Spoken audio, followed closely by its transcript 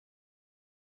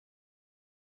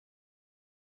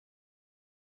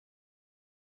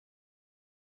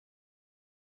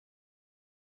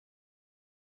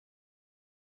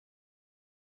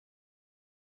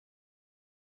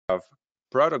of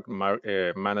product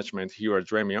management here at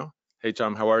Dremio. Hey,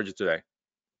 Tom, how are you today?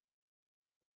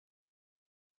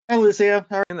 Hi, Lucia.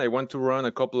 I want to run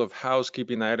a couple of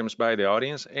housekeeping items by the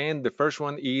audience. And the first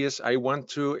one is I want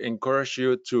to encourage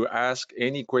you to ask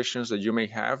any questions that you may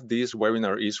have. This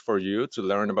webinar is for you to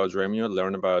learn about Dremio,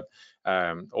 learn about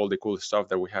all the cool stuff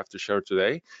that we have to share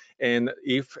today. And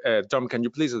if, Tom, can you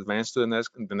please advance to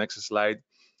the next slide?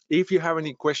 If you have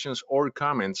any questions or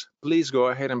comments, please go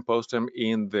ahead and post them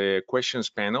in the questions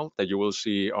panel that you will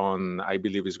see on, I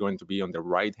believe is going to be on the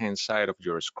right-hand side of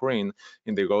your screen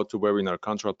in the GoToWebinar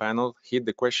control panel. Hit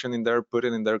the question in there, put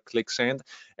it in there, click send,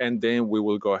 and then we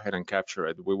will go ahead and capture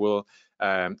it. We will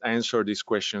answer these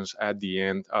questions at the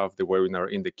end of the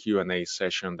webinar in the Q&A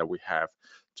session that we have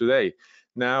today.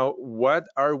 Now, what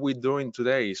are we doing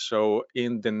today? So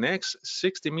in the next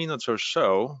 60 minutes or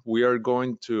so, we are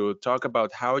going to talk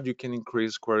about how you can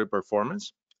increase query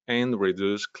performance and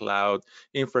reduce cloud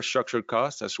infrastructure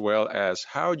costs, as well as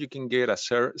how you can get a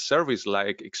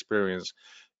service-like experience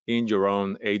in your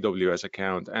own AWS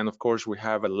account. And of course, we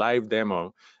have a live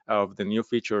demo of the new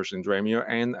features in Dremio.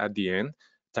 And at the end,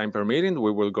 time permitting,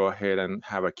 we will go ahead and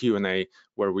have a Q&A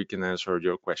where we can answer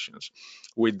your questions.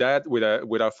 With that,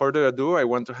 without further ado, I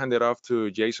want to hand it off to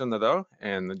Jason Nadeau.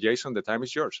 And Jason, the time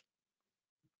is yours.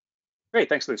 Great,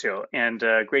 thanks, Lucio. And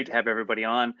great to have everybody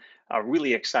on.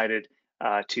 Really excited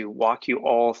to walk you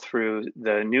all through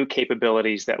the new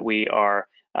capabilities that we are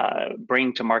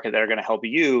bringing to market that are going to help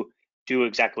you do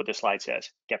exactly what this slide says,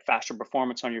 get faster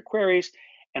performance on your queries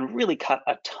and really cut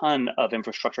a ton of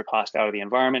infrastructure cost out of the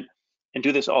environment, and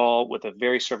do this all with a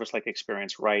very service-like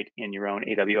experience right in your own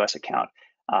AWS account.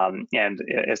 And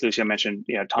as Lucio mentioned,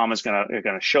 Tom is going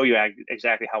to show you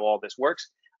exactly how all this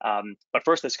works. But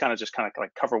first, let's kind of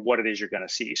like cover what it is you're going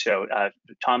to see. So,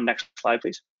 Tom, next slide,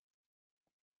 please.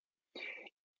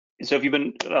 So, if you've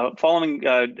been following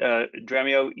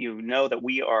Dremio, you know that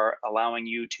we are allowing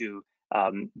you to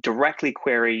directly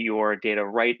query your data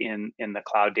right in the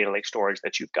cloud data lake storage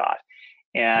that you've got.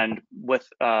 And with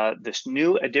this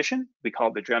new edition, we call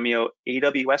it the Dremio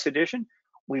AWS Edition,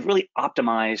 we've really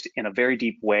optimized in a very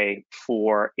deep way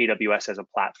for AWS as a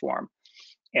platform.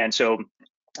 And so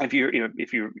if you're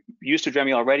used to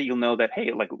Dremio already, you'll know that,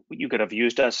 hey, like you could have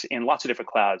used us in lots of different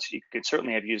clouds. You could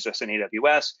certainly have used us in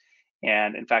AWS.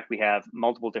 And in fact, we have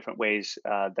multiple different ways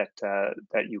that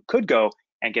you could go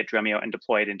and get Dremio and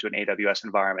deploy it into an AWS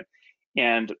environment.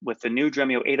 And with the new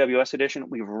Dremio AWS Edition,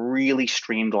 we've really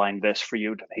streamlined this for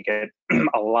you to make it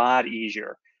a lot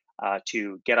easier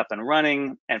to get up and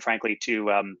running, and frankly,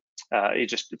 to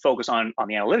just focus on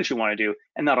the analytics you want to do,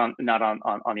 and not on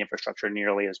the infrastructure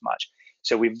nearly as much.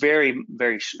 So we very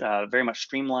much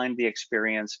streamlined the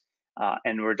experience,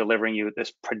 and we're delivering you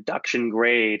this production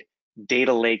grade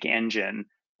data lake engine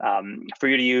for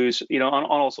you to use, on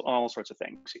all sorts of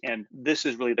things. And this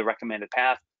is really the recommended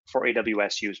path for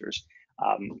AWS users.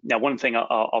 Now, one thing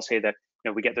I'll say that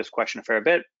we get this question a fair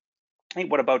bit. Hey,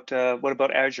 what about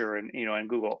Azure and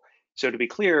Google? So to be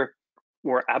clear,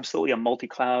 we're absolutely a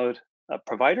multi-cloud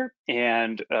provider,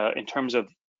 and in terms of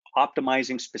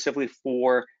optimizing specifically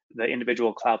for the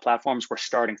individual cloud platforms, we're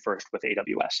starting first with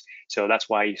AWS. So that's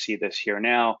why you see this here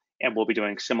now, and we'll be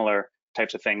doing similar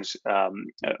types of things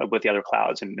with the other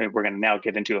clouds, and we're going to now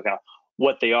get into kind of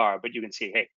what they are. But you can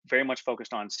see, hey, very much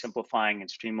focused on simplifying and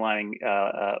streamlining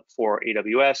for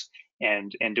AWS,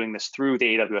 and doing this through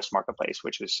the AWS marketplace,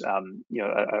 which is a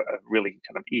really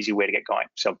kind of easy way to get going.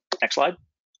 So next slide.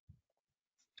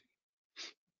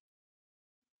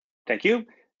 Thank you.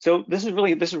 So this is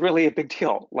really a big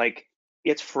deal. Like,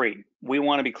 it's free. We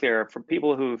want to be clear for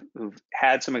people who've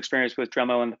had some experience with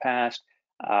Dremio in the past.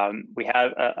 We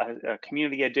have a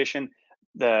community edition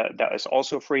that is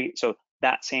also free. So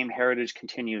that same heritage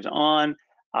continues on.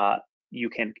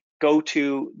 You can go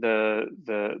to the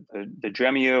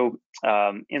Dremio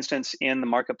instance in the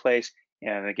marketplace,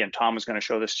 and again, Tom is going to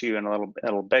show this to you in a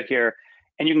little bit here,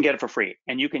 and you can get it for free,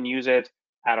 and you can use it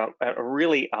at a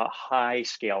really high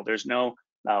scale. There's no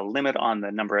limit on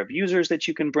the number of users that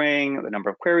you can bring, the number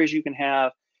of queries you can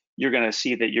have. You're going to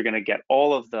see that you're going to get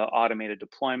all of the automated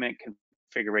deployment,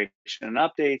 configuration, and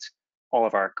updates, all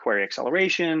of our query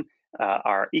acceleration,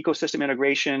 our ecosystem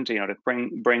integration to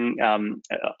bring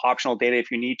optional data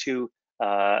if you need to,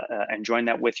 and join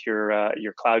that with your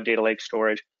cloud data lake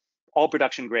storage. All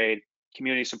production grade,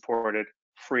 community supported,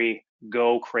 free.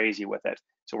 Go crazy with it.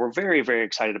 So we're very, very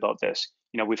excited about this.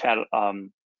 We've had all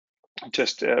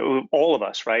of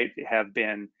us, right, have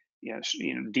been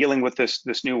dealing with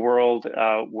this new world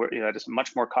where it is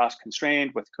much more cost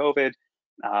constrained with COVID.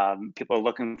 People are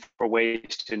looking for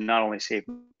ways to not only save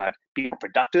but be more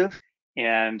productive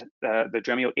And the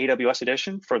Dremio AWS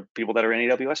Edition, for people that are in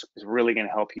AWS, is really going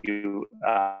to help you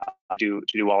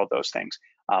do all of those things.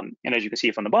 And as you can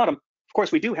see from the bottom, of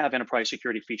course, we do have enterprise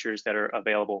security features that are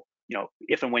available,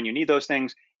 if and when you need those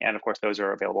things. And of course, those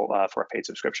are available for a paid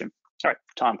subscription. All right,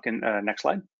 Tom, next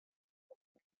slide.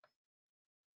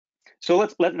 So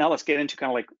let's get into kind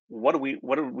of like what do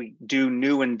we do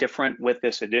new and different with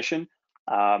this edition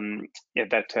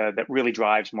that really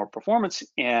drives more performance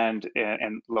and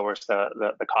lowers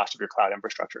the cost of your cloud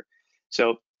infrastructure.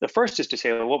 So the first is to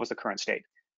say, well, what was the current state?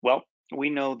 Well, we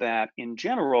know that in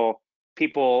general,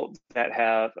 people that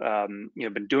have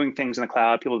been doing things in the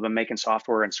cloud, people have been making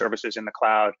software and services in the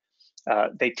cloud,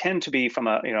 they tend to be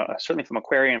certainly from a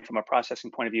query and from a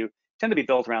processing point of view, tend to be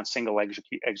built around single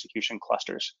execution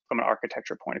clusters from an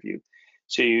architecture point of view.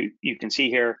 So you can see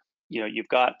here, you've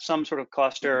got some sort of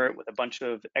cluster with a bunch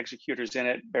of executors in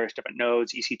it, various different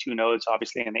nodes, EC2 nodes,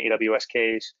 obviously in the AWS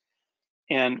case.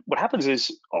 And what happens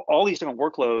is all these different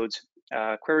workloads,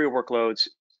 query workloads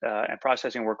and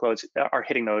processing workloads are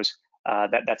hitting those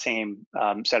that same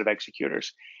set of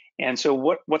executors. And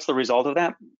so what's the result of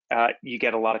that? You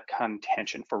get a lot of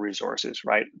contention for resources,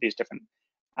 right? These different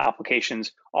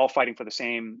applications all fighting for the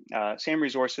same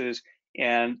resources,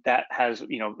 and that has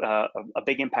a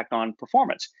big impact on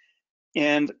performance.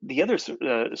 And the other sort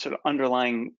of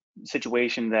underlying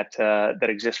situation that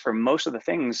exists for most of the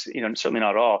things, certainly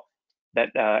not all, that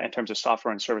in terms of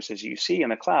software and services you see in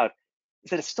the cloud,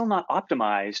 is that it's still not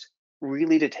optimized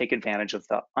really to take advantage of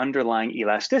the underlying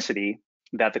elasticity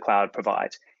that the cloud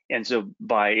provides. And so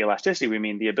by elasticity, we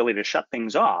mean the ability to shut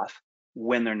things off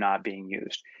when they're not being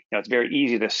used. It's very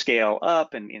easy to scale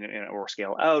up or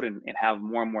scale out and have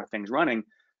more and more things running.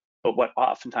 But what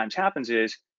oftentimes happens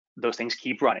is those things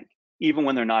keep running, even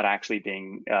when they're not actually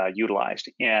being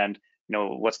utilized. And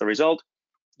what's the result?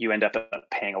 You end up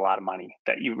paying a lot of money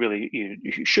that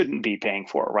you shouldn't be paying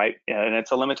for, right? And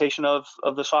it's a limitation of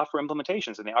the software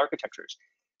implementations and the architectures.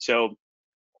 So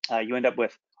you end up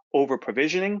with over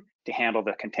provisioning to handle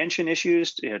the contention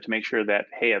issues, to make sure that,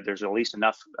 hey, there's at least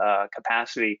enough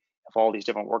capacity if all these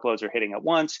different workloads are hitting at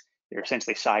once. You're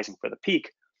essentially sizing for the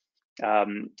peak.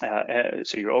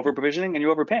 So you're over provisioning and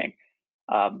you're overpaying.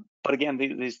 But again,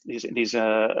 these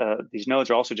nodes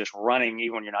are also just running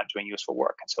even when you're not doing useful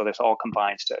work. And so this all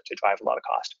combines to drive a lot of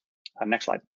cost. Next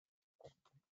slide.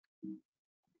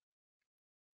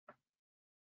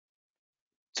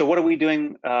 So what are we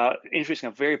doing? Introducing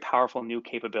a very powerful new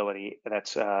capability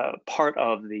that's part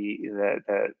of the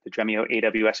Dremio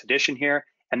AWS Edition here,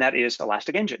 and that is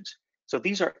elastic engines. So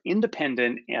these are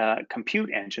independent compute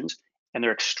engines, and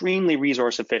they're extremely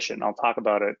resource efficient. I'll talk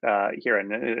about it here,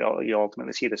 and you'll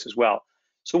ultimately see this as well.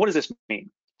 So what does this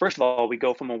mean? First of all, we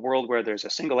go from a world where there's a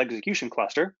single execution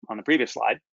cluster on the previous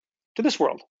slide to this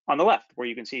world on the left, where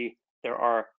you can see there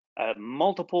are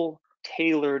multiple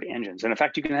tailored engines. And in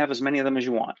fact, you can have as many of them as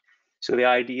you want. So the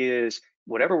idea is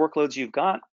whatever workloads you've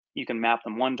got, you can map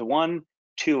them one-to-one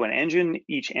to an engine.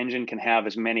 Each engine can have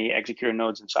as many executor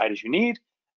nodes inside as you need.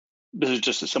 This is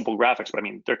just a simple graphics, but I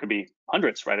mean, there could be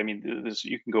hundreds, right? I mean,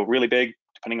 you can go really big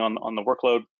depending on the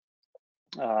workload,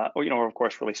 or of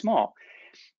course, really small.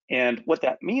 And what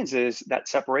that means is that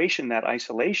separation, that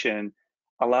isolation,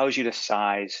 allows you to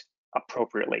size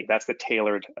appropriately. That's the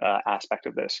tailored aspect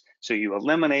of this. So you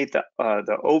eliminate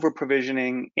the over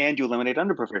provisioning and you eliminate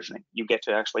under provisioning. You get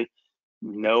to actually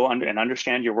know and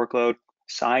understand your workload,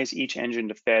 size each engine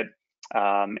to fit,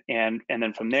 and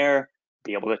then from there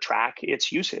be able to track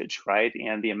its usage, right?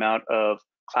 And the amount of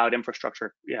cloud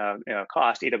infrastructure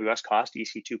cost, AWS cost,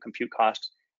 EC2 compute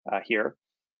cost here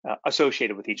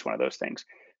associated with each one of those things.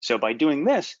 So by doing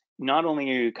this, not only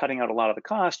are you cutting out a lot of the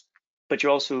cost, but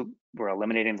we're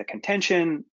eliminating the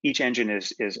contention. Each engine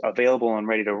is available and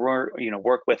ready to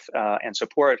work with and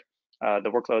support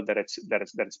the workload that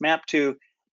it's mapped to,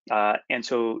 and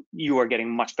so you are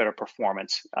getting much better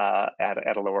performance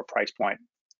at a lower price point,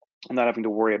 and not having to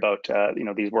worry about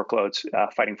these workloads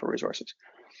fighting for resources.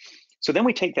 So then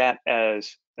we take that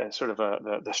as sort of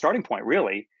the starting point,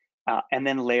 really, and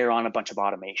then layer on a bunch of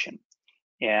automation.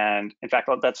 And in fact,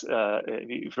 that's if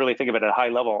you really think of it at a high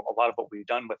level, a lot of what we've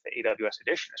done with the AWS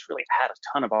Edition is really add a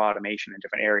ton of automation in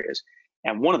different areas.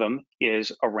 And one of them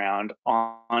is around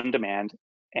on-demand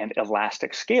and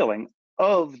elastic scaling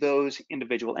of those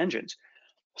individual engines.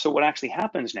 So what actually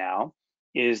happens now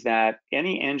is that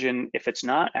any engine, if it's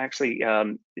not actually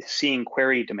seeing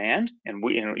query demand, and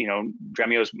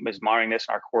Dremio is monitoring this,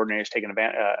 and our coordinator is taking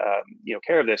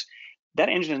care of this, that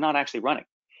engine is not actually running.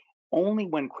 Only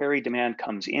when query demand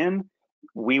comes in,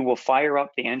 we will fire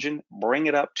up the engine, bring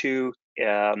it up to,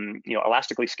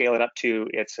 elastically scale it up to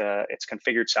its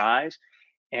configured size,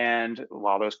 And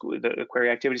while the query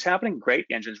activity is happening, great,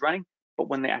 the engine's running. But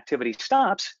when the activity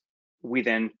stops, we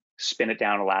then spin it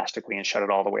down elastically and shut it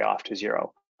all the way off to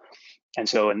 0. And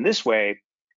so in this way,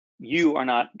 you are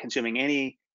not consuming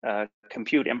any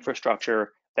compute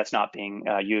infrastructure that's not being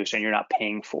used, and you're not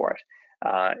paying for it.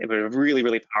 It was a really,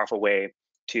 really powerful way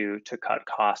to cut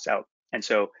costs out. And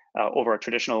so over a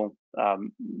traditional,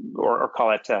 or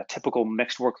call it a typical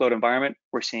mixed workload environment,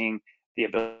 we're seeing the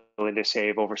ability to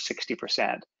save over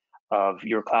 60% of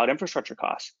your cloud infrastructure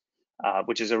costs,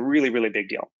 which is a really, really big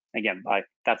deal. Again,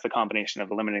 that's the combination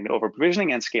of eliminating the over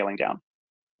provisioning and scaling down.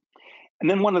 And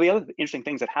then one of the other interesting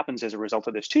things that happens as a result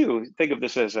of this too, think of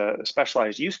this as a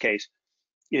specialized use case,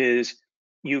 is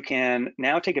you can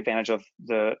now take advantage of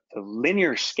the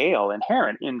linear scale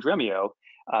inherent in Dremio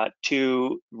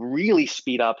to really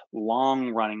speed up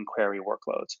long-running query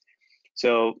workloads.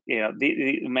 So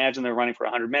imagine they're running for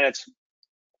 100 minutes,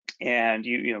 and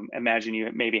you imagine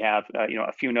you maybe have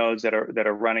a few nodes that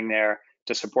are running there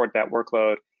to support that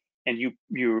workload, and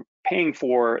you're paying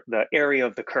for the area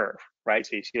of the curve, right?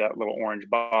 So you see that little orange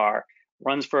bar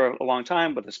runs for a long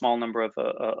time with a small number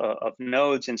of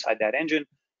nodes inside that engine.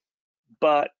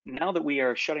 But now that we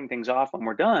are shutting things off when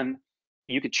we're done,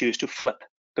 you could choose to flip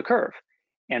the curve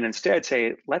and instead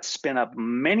say, let's spin up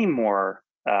many more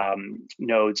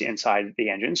nodes inside the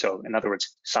engine. So in other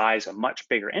words, size a much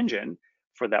bigger engine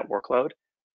for that workload,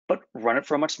 but run it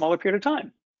for a much smaller period of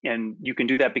time. And you can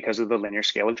do that because of the linear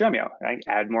scale of Dremio, right?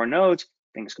 Add more nodes,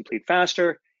 things complete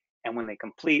faster, and when they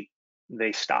complete,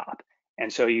 they stop.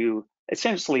 And so you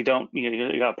essentially don't,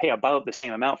 you gotta pay about the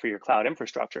same amount for your cloud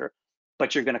infrastructure,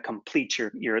 but you're gonna complete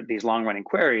these long-running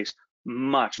queries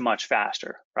much, much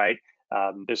faster, right?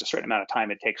 There's a certain amount of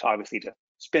time it takes, obviously, to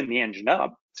spin the engine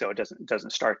up, so it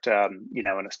doesn't start, in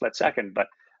a split second. But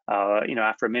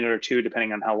after a minute or two,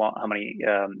 depending on how many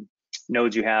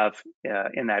nodes you have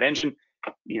in that engine,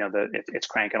 it's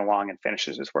cranking along and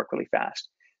finishes its work really fast.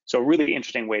 So a really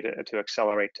interesting way to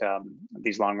accelerate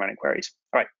these long-running queries.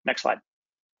 All right, next slide.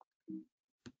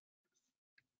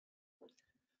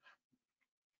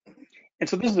 And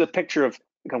so this is a picture of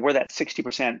where that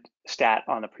 60% stat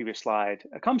on the previous slide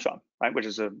comes from, right? Which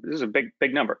is this is a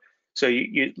big number. So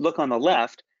you look on the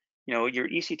left, your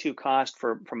EC2 cost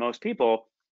for most people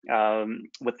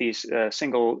with these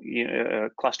single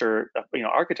cluster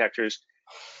architectures.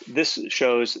 This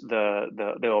shows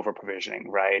the over provisioning,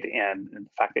 right? And the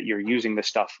fact that you're using this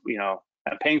stuff,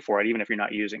 and paying for it, even if you're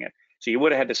not using it. So you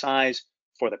would have had to size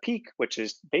for the peak, which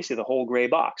is basically the whole gray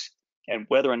box. And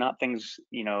whether or not things,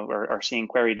 are seeing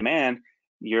query demand,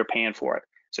 you're paying for it.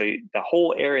 So the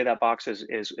whole area of that box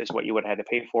is what you would have had to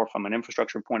pay for from an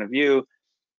infrastructure point of view.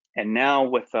 And now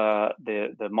with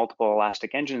the multiple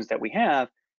elastic engines that we have,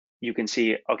 you can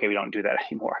see, okay, we don't do that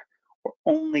anymore. We're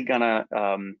only gonna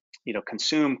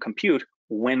consume compute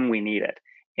when we need it.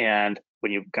 And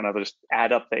when you kind of just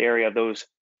add up the area of those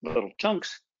little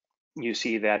chunks, you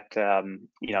see that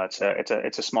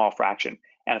it's a small fraction.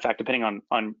 And in fact, depending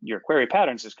on your query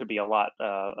patterns, this could be a lot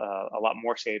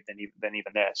more saved than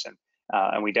even this.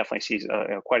 And we definitely see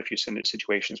quite a few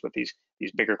situations with these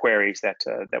bigger queries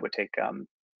that would take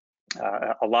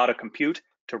a lot of compute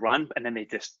to run, and then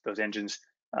those engines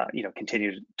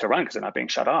continue to run because they're not being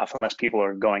shut off unless people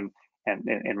are going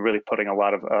and really putting a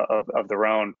lot of their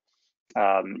own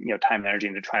time and energy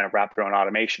into trying to wrap their own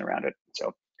automation around it.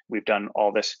 So we've done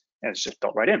all this, and it's just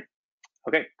built right in.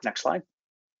 Okay, next slide.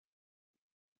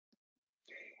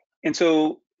 And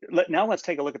so now let's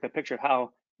take a look at the picture of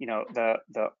how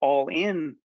the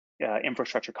all-in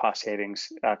infrastructure cost savings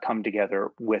come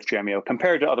together with Dremio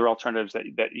compared to other alternatives that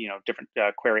different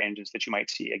query engines that you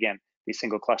might see. Again, these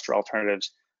single cluster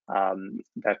alternatives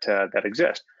that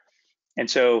exist. And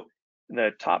so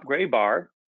the top gray bar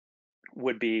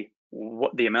would be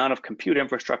what the amount of compute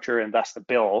infrastructure and thus the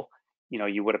bill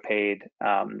you would have paid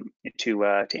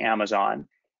to Amazon.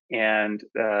 And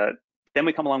then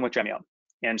we come along with Dremio.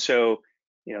 And so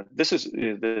this is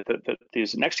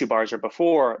these next two bars are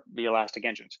before the elastic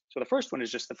engines. So the first one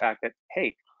is just the fact that,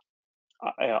 hey,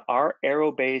 our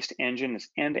arrow-based engine is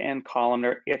end-to-end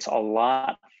columnar. It's a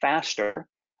lot faster,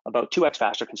 about 2x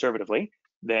faster conservatively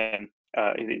than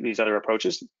these other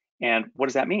approaches. And what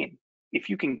does that mean? If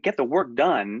you can get the work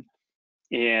done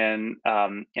in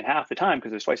half the time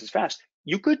because it's twice as fast,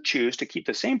 you could choose to keep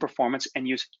the same performance and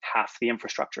use half the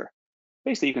infrastructure.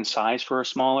 Basically, you can size for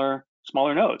smaller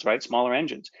nodes, right? Smaller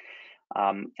engines,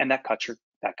 and that cuts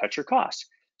your costs.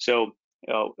 So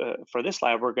for this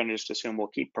slide, we're going to just assume we'll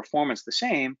keep performance the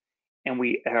same, and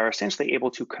we are essentially able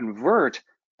to convert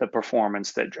the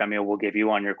performance that Dremio will give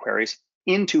you on your queries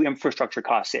into infrastructure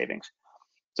cost savings.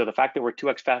 So the fact that we're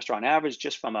 2x faster on average,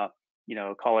 just from a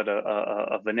call it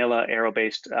a vanilla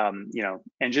Arrow-based,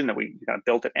 engine that we kind of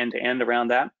built it end to end around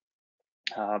that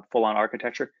full-on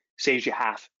architecture, saves you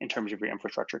half in terms of your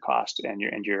infrastructure cost and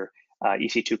your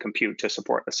EC2 compute to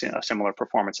support a similar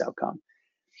performance outcome.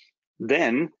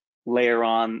 Then layer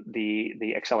on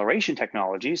the acceleration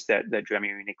technologies that Dremio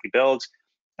uniquely builds,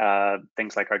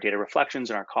 things like our data reflections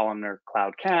and our columnar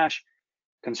cloud cache,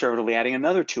 conservatively adding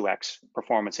another 2x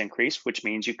performance increase, which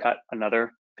means you cut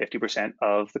another 50%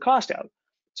 of the cost out.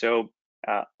 So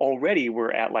already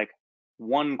we're at like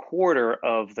 1/4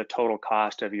 of the total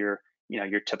cost of your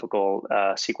typical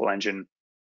SQL engine,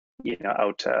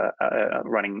 out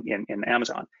running in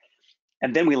Amazon.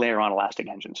 And then we layer on Elastic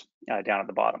engines down at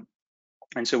the bottom.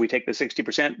 And so we take the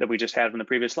 60% that we just had from the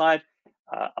previous slide,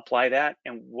 apply that,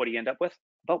 and what do you end up with?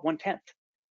 About 1/10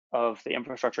 of the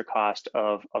infrastructure cost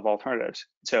of alternatives.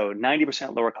 So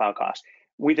 90% lower cloud cost.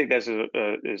 We think this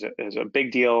is a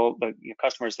big deal. The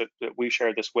customers that we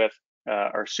shared this with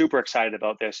are super excited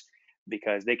about this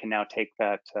because they can now take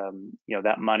that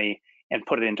that money and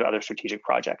put it into other strategic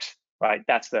projects. Right?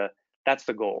 That's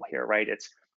the goal here. Right?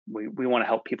 We want to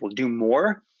help people do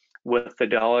more with the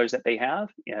dollars that they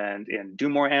have and do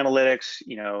more analytics.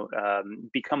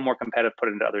 Become more competitive, put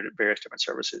it into other various different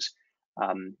services.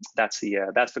 That's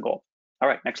the goal. All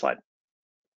right, next slide.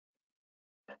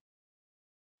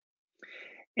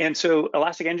 And so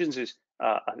Elastic Engines is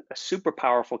a super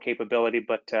powerful capability,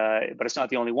 but it's not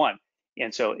the only one.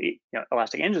 And so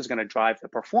Elastic Engines is going to drive the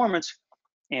performance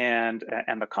and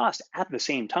the cost at the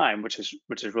same time, which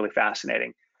is really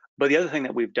fascinating. But the other thing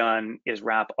that we've done is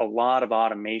wrap a lot of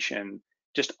automation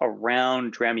just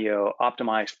around Dremio,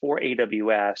 optimized for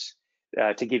AWS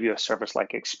to give you a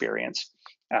service-like experience,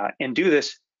 and do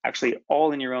this actually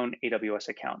all in your own AWS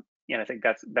account. And I think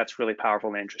that's really powerful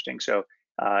and interesting. So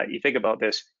you think about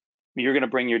this, you're going to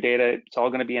bring your data. It's all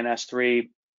going to be in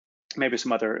S3, maybe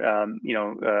some other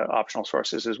optional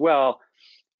sources as well,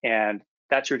 and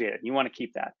that's your data. You want to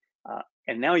keep that.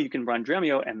 And now you can run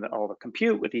Dremio and all the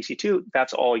compute with EC2.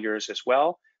 That's all yours as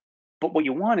well. But what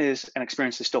you want is an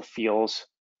experience that still feels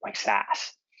like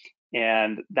SaaS.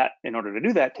 And that, in order to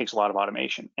do that, takes a lot of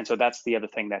automation. And so that's the other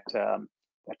thing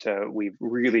that we've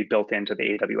really built into the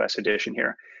AWS edition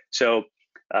here. So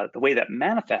the way that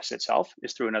manifests itself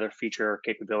is through another feature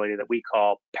capability that we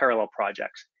call parallel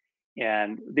projects.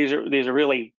 And these are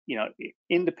really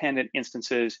independent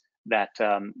instances that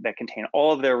contain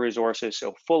all of their resources.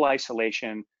 So full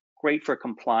isolation, great for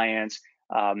compliance.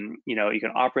 You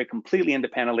can operate completely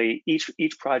independently.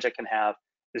 Each project can have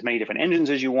as many different engines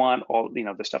as you want. All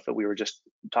the stuff that we were just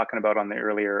talking about on the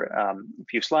earlier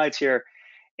few slides here.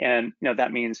 And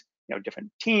that means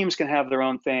different teams can have their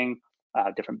own thing.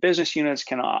 Different business units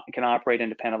can operate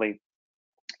independently.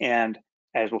 And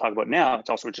as we'll talk about now, it's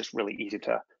also just really easy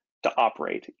to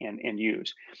operate and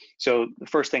use. So the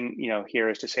first thing here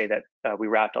is to say that we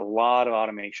wrapped a lot of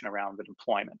automation around the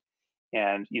deployment.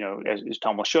 And as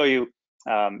Tom will show you,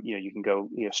 you can go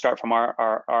start from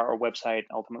our website,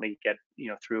 ultimately get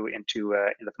through into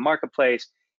the marketplace,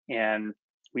 and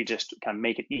we just kind of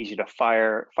make it easy to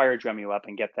fire Dremio up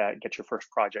and get your first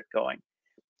project going.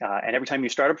 And every time you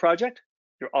start a project,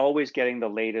 you're always getting the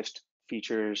latest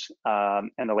features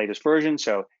and the latest version.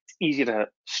 So it's easy to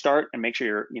start and make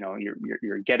sure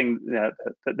you're getting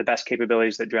the best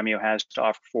capabilities that Dremio has to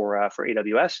offer for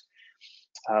AWS.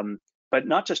 But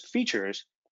not just features,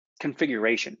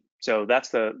 configuration. So that's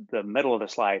the middle of the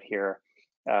slide here.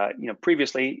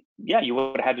 Previously, you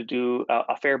would have had to do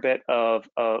a fair bit of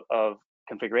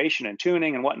configuration and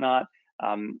tuning and whatnot,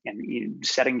 and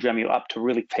setting Dremio up to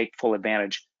really take full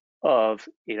advantage of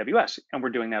AWS, and we're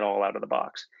doing that all out of the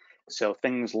box. So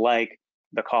things like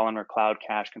the columnar cloud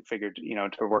cache configured,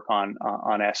 to work on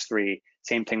S3.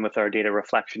 Same thing with our data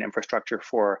reflection infrastructure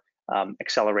for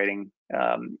accelerating,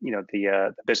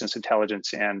 the business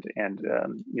intelligence and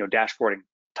dashboarding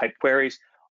type queries.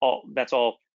 That's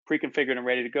all pre-configured and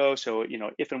ready to go. So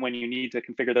if and when you need to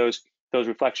configure those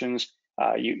reflections,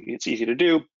 it's easy to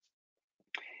do.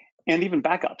 And even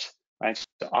backups, right?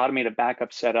 So automate a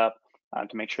backup setup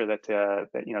to make sure that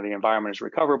the environment is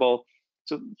recoverable.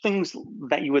 So things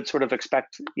that you would sort of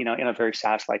expect, in a very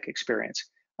SaaS-like experience,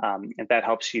 and that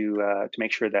helps you to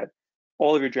make sure that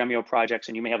all of your Dremio projects,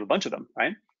 and you may have a bunch of them,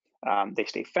 right? They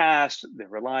stay fast, they're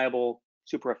reliable,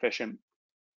 super efficient,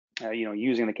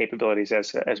 using the capabilities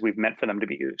as we've meant for them to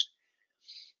be used.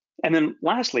 And then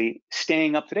lastly,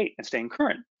 staying up to date and staying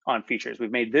current on features.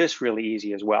 We've made this really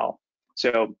easy as well.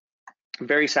 So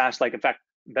very SaaS-like, in fact,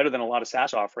 better than a lot of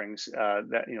SaaS offerings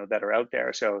that are out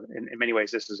there. So in many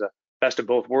ways, this is a best of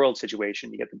both worlds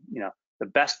situation. You get the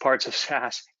best parts of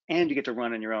SaaS, and you get to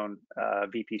run in your own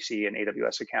VPC and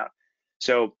AWS account.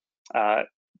 So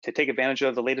to take advantage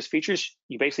of the latest features,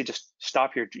 you basically just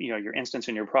stop your your instance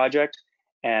in your project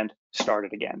and start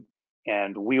it again.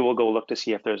 And we will go look to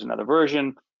see if there's another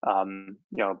version.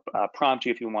 Prompt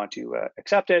you if you want to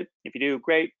accept it. If you do,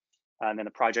 great. And then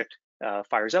the project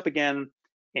fires up again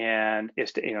and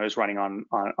is running on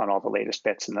all the latest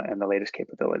bits and the latest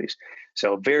capabilities.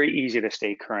 So very easy to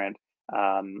stay current.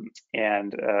 Then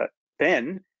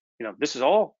this is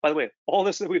all, by the way, all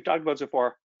this that we've talked about so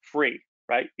far, free,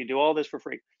 right? You do all this for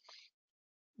free.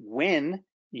 When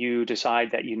you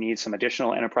decide that you need some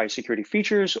additional enterprise security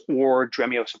features or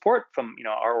Dremio support from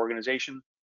our organization,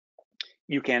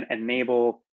 you can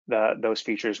enable those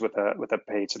features with a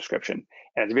paid subscription.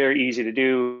 And it's very easy to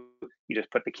do. You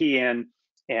just put the key in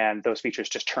and those features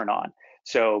just turn on.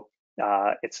 So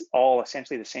it's all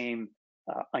essentially the same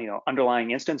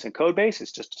underlying instance and code base.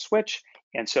 It's just a switch.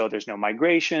 And so there's no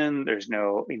migration, there's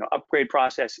no upgrade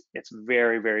process. It's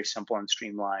very, very simple and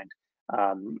streamlined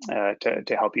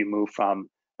to help you move from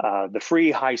the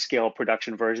free high scale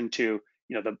production version to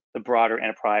the broader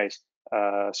enterprise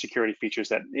security features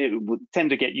that tend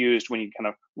to get used when you kind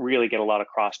of really get a lot of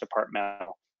cross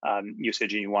departmental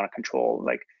usage and you want to control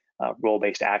like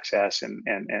role-based access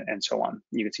and so on.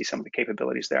 You can see some of the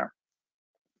capabilities there.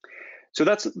 So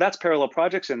that's parallel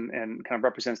projects and kind of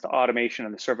represents the automation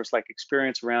and the service-like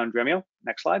experience around Dremio.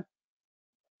 Next slide.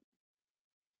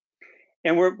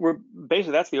 And we're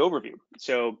basically, that's the overview.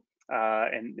 So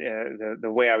the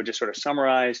way I would just sort of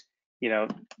summarize,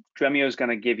 Dremio is going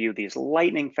to give you these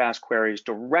lightning fast queries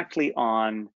directly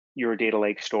on your data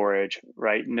lake storage,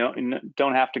 right? No,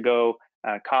 don't have to go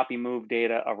copy move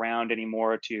data around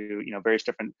anymore to various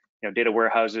different data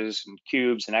warehouses and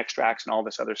cubes and extracts and all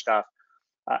this other stuff.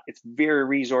 It's very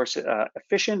resource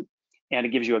efficient, and it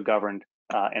gives you a governed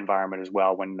environment as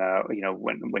well when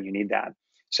when you need that.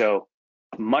 So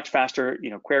much faster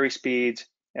query speeds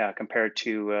compared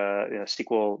to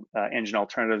SQL engine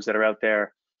alternatives that are out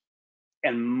there,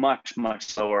 and much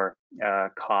slower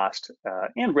cost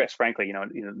and risk. Frankly, you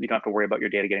don't have to worry about your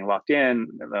data getting locked in,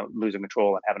 losing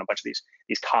control, and having a bunch of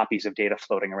these copies of data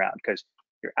floating around, because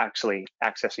you're actually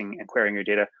accessing and querying your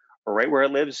data right where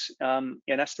it lives in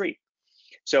S3.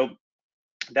 So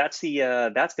that's the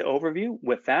overview.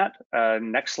 With that,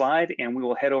 next slide, and we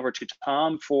will head over to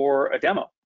Tom for a demo.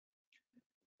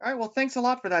 All right, well, thanks a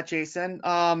lot for that, Jason.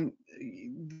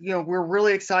 We're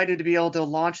really excited to be able to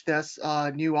launch this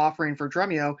new offering for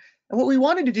Dremio. And what we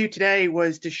wanted to do today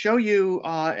was to show you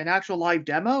an actual live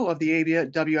demo of the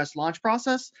AWS launch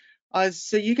process,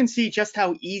 so you can see just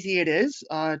how easy it is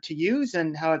to use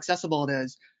and how accessible it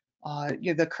is.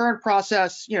 The current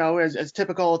process, as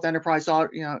typical with enterprise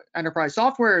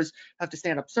software, is have to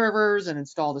stand up servers and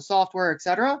install the software,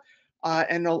 etc.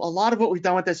 And a lot of what we've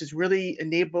done with this is really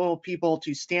enable people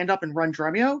to stand up and run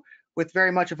Dremio with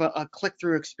very much of a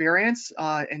click-through experience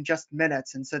in just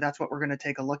minutes. And so that's what we're going to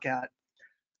take a look at.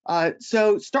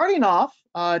 So starting off,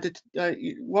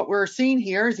 what we're seeing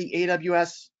here is the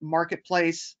AWS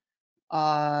Marketplace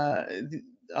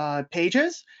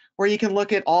pages, where you can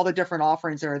look at all the different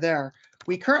offerings that are there.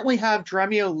 We currently have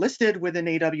Dremio listed within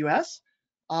AWS,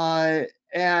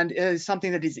 and it is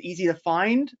something that is easy to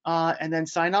find and then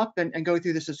sign up and go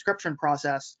through the subscription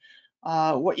process.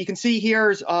 What you can see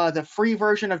here is the free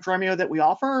version of Dremio that we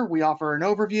offer. We offer an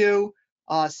overview,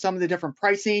 some of the different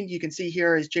pricing. You can see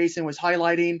here, as Jason was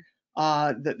highlighting,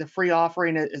 the free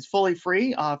offering is fully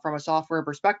free from a software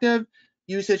perspective,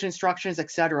 usage instructions,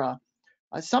 etc.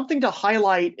 Something to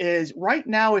highlight is right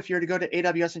now, if you're to go to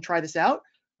AWS and try this out,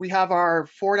 we have our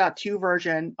 4.2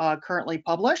 version currently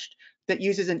published that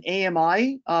uses an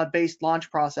AMI-based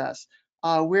launch process.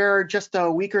 We're just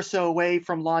a week or so away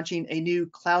from launching a new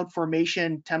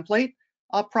CloudFormation template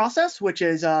process, which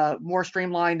is more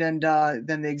streamlined than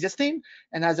the existing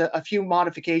and has a few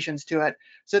modifications to it.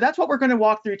 So that's what we're going to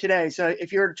walk through today. So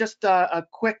if you're just a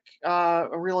quick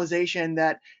realization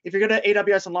that if you're going to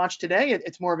AWS and launch today,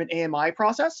 it's more of an AMI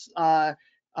process.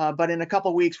 But in a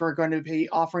couple of weeks, we're going to be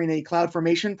offering a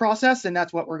CloudFormation process, and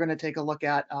that's what we're going to take a look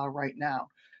at right now.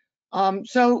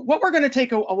 So what we're going to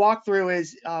take a walk through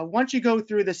is once you go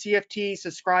through the CFT,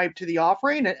 subscribe to the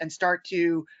offering, and start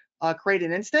to create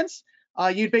an instance,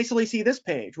 you'd basically see this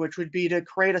page, which would be to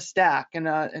create a stack. And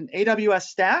an AWS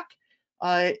stack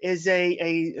is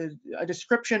a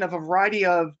description of a variety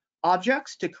of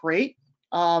objects to create.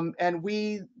 And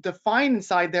we define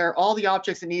inside there all the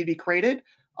objects that need to be created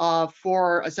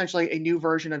for essentially a new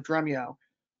version of Dremio.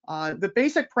 The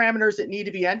basic parameters that need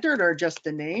to be entered are just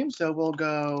the name. So we'll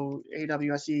go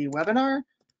AWS webinar.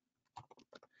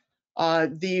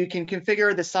 You can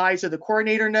configure the size of the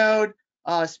coordinator node,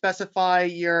 specify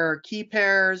your key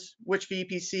pairs, which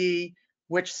VPC,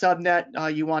 which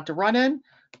subnet you want to run in.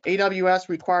 AWS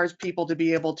requires people to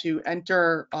be able to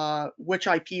enter which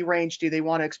IP range do they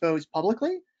want to expose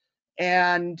publicly.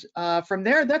 And from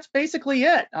there, that's basically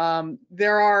it.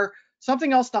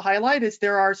 Something else to highlight is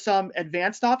there are some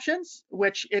advanced options,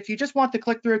 which if you just want the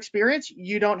click-through experience,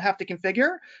 you don't have to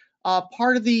configure.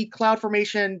 Part of the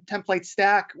CloudFormation template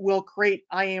stack will create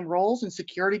IAM roles and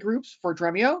security groups for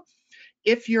Dremio.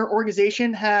 If your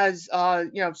organization has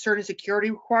certain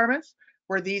security requirements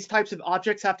where these types of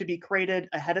objects have to be created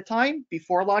ahead of time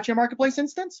before launching a marketplace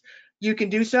instance, you can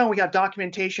do so. We have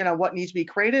documentation on what needs to be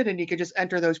created, and you can just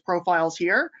enter those profiles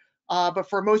here. But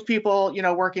for most people,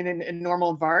 working in normal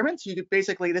environments, you could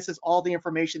basically, this is all the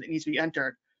information that needs to be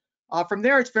entered. From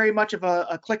there, it's very much of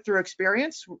a click-through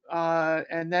experience,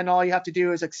 and then all you have to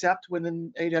do is accept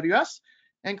within AWS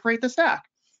and create the stack.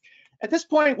 At this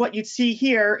point, what you'd see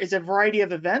here is a variety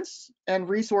of events and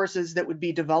resources that would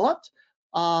be developed.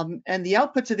 And the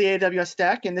outputs of the AWS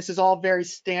stack, and this is all very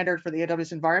standard for the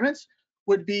AWS environments,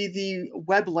 would be the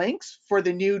web links for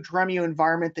the new Dremio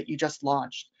environment that you just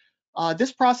launched.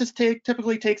 This process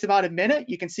typically takes about a minute.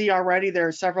 You can see already there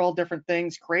are several different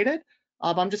things created.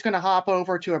 I'm just going to hop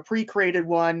over to a pre-created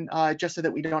one just so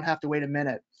that we don't have to wait a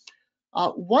minute.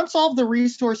 Once all of the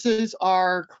resources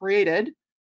are created,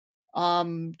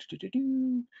 once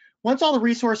all the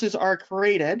resources are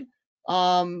created,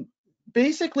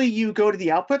 basically you go to the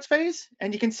outputs phase,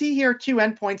 and you can see here two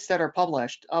endpoints that are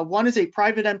published. One is a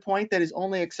private endpoint that is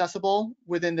only accessible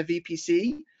within the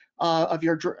VPC of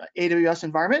your AWS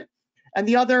environment, and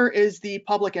the other is the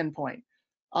public endpoint.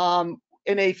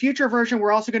 In a future version,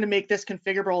 we're also going to make this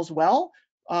configurable as well,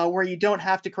 where you don't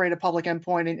have to create a public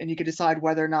endpoint, and you can decide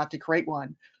whether or not to create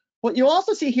one. What you'll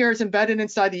also see here is embedded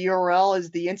inside the URL is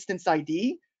the instance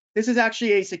ID. This is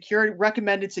actually a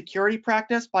recommended security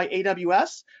practice by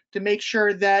AWS to make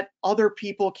sure that other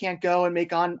people can't go and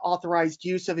make unauthorized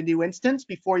use of a new instance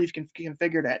before you've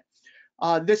configured it.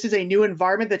 This is a new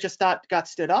environment that just got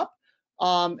stood up.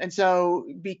 And so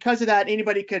because of that,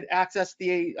 anybody could access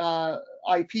the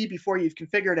IP before you've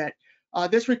configured it.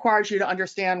 This requires you to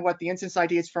understand what the instance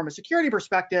ID is from a security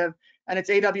perspective, and it's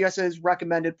AWS's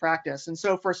recommended practice. And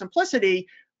so for simplicity,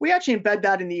 we actually embed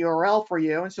that in the URL for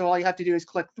you. And so all you have to do is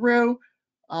click through.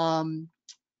 And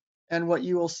what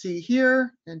you will see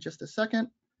here in just a second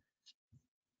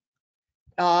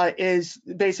is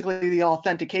basically the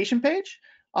authentication page.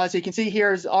 So you can see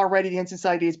here is already the instance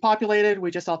ID is populated.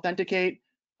 We just authenticate,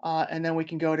 and then we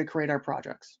can go to create our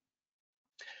projects.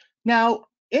 Now,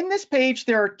 in this page,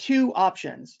 there are two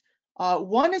options.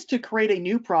 One is to create a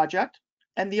new project,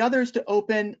 and the other is to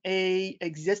open an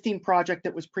existing project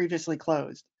that was previously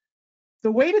closed.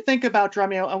 The way to think about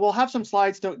Dremio, and we'll have some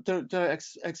slides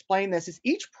to explain this, is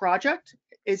each project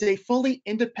is a fully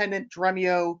independent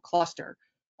Dremio cluster.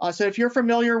 So if you're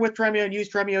familiar with Dremio and use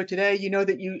Dremio today, you know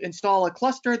that you install a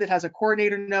cluster that has a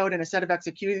coordinator node and a set of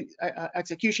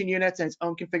execution units and its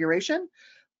own configuration.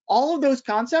 All of those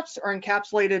concepts are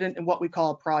encapsulated in what we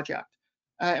call a project.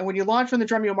 And when you launch from the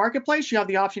Dremio marketplace, you have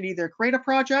the option to either create a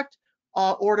project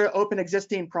or to open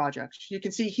existing projects. You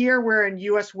can see here we're in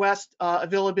US West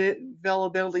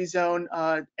availability zone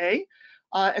A.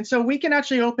 And so we can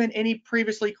actually open any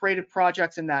previously created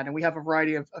projects in that, and we have a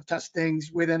variety of test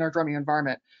things within our Dremio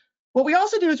environment. What we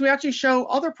also do is we actually show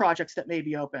other projects that may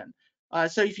be open.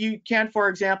 So if you can, for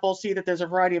example, see that there's a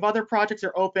variety of other projects that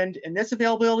are opened in this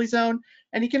availability zone,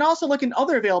 and you can also look in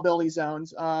other availability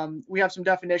zones. We have some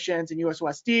definitions in US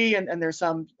West D, and there's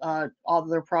some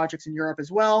other projects in Europe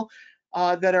as well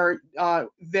that are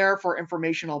there for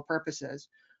informational purposes.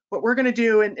 What we're going to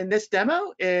do in this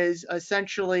demo is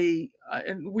essentially,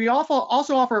 and we also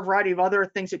offer a variety of other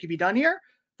things that can be done here.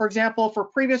 For example, for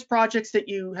previous projects that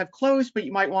you have closed but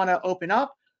you might want to open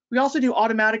up, we also do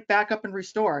automatic backup and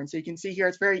restore. And so you can see here,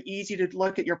 it's very easy to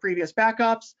look at your previous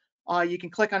backups. You can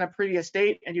click on a previous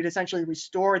date and you'd essentially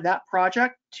restore that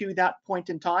project to that point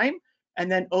in time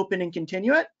and then open and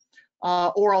continue it.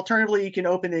 Or alternatively, you can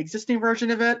open the existing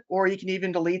version of it, or you can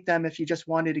even delete them if you just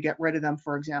wanted to get rid of them,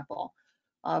 for example.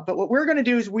 But what we're going to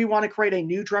do is we want to create a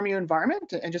new Dremio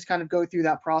environment and just kind of go through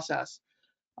that process.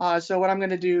 So what I'm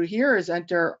going to do here is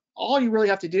enter, all you really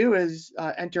have to do is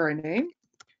enter a name.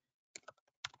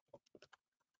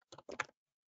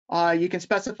 You can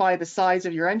specify the size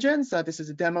of your engines. This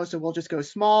is a demo, so we'll just go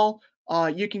small.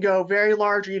 You can go very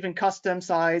large or even custom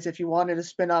size if you wanted to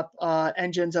spin up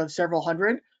engines of several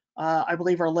hundred. I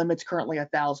believe our limit's currently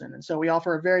 1,000. And so we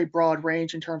offer a very broad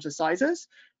range in terms of sizes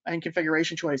and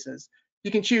configuration choices. You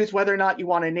can choose whether or not you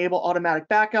want to enable automatic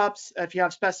backups. If you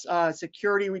have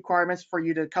security requirements for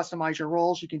you to customize your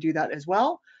roles, you can do that as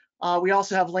well. We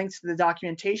also have links to the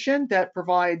documentation that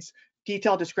provides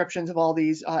detailed descriptions of all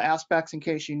these aspects in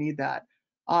case you need that.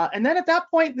 And then at that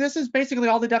point, this is basically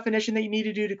all the definition that you need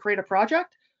to do to create a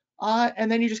project.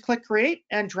 And then you just click create,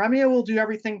 and Dremio will do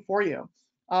everything for you.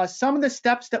 Some of the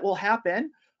steps that will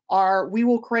happen are we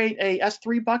will create a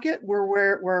S3 bucket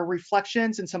where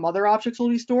reflections and some other objects will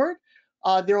be stored.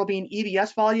 There will be an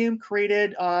EVS volume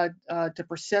created to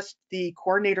persist the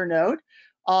coordinator node,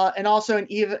 and also an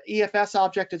EFS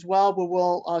object as well, where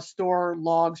we'll store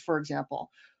logs, for example.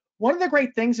 One of the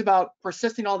great things about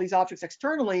persisting all these objects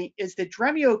externally is the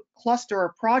Dremio cluster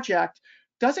or project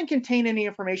doesn't contain any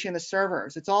information in the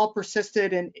servers. It's all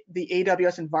persisted in the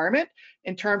AWS environment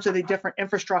in terms of the different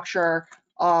infrastructure,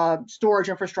 storage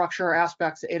infrastructure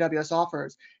aspects that AWS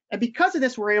offers. And because of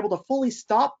this, we're able to fully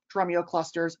stop Dremio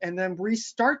clusters and then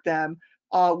restart them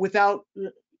without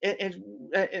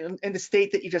in the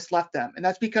state that you just left them. And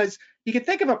that's because you can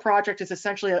think of a project as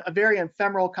essentially a very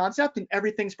ephemeral concept, and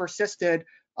everything's persisted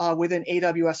within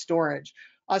AWS storage.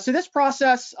 So this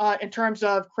process, in terms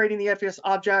of creating the FES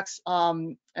objects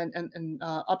and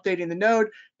updating the node,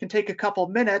 can take a couple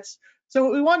minutes. So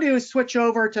what we want to do is switch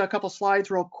over to a couple slides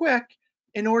real quick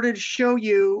in order to show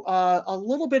you a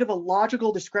little bit of a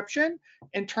logical description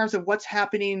in terms of what's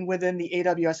happening within the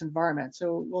AWS environment.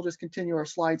 So we'll just continue our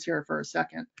slides here for a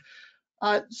second.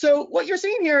 So what you're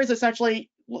seeing here is essentially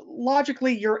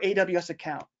logically your AWS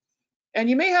account. And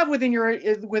you may have within your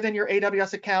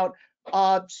AWS account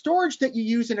storage that you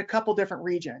use in a couple different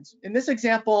regions. In this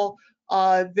example,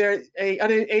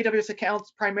 AWS account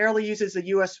primarily uses the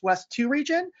US West 2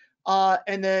 region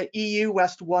and the EU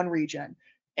West 1 region,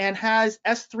 and has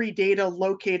S3 data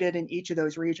located in each of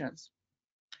those regions.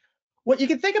 What you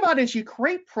can think about is you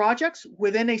create projects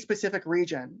within a specific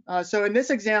region. So in this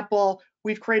example,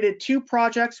 we've created 2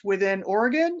 projects within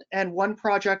Oregon and 1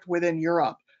 project within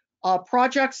Europe.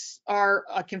 Projects are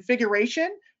a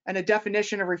configuration and a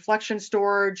definition of reflection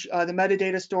storage, the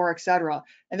metadata store, etc.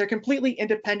 And they're completely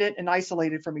independent and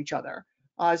isolated from each other.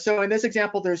 So in this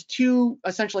example, there's 2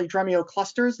 essentially Dremio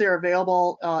clusters. They're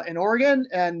available in Oregon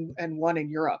and 1 in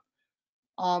Europe.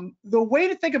 The way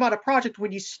to think about a project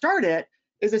when you start it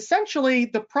is essentially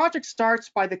the project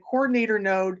starts by the coordinator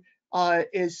node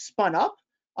is spun up.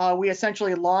 We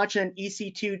essentially launch an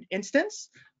EC2 instance,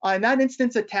 and that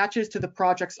instance attaches to the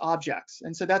project's objects.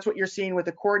 And so that's what you're seeing with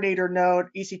the coordinator node.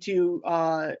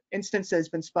 EC2 instance has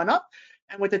been spun up,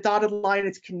 and with the dotted line,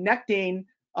 it's connecting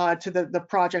to the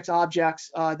project's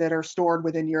objects that are stored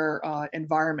within your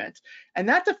environment. And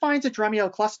that defines a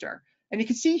Dremio cluster. And you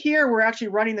can see here, we're actually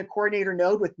running the coordinator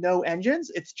node with no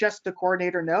engines. It's just the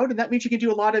coordinator node. And that means you can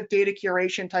do a lot of data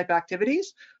curation type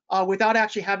activities without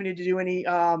actually having to do any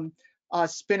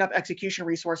spin up execution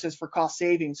resources for cost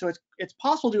saving. So it's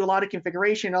possible to do a lot of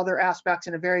configuration and other aspects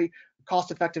in a very cost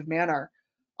effective manner.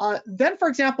 Then, for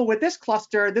example, with this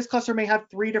cluster may have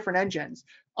 3 different engines,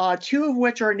 2 of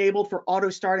which are enabled for auto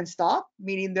start and stop,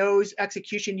 meaning those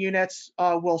execution units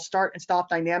will start and stop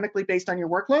dynamically based on your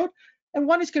workload. And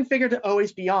 1 is configured to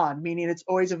always be on, meaning it's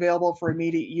always available for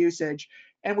immediate usage.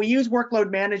 And we use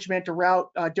workload management to route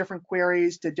different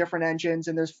queries to different engines,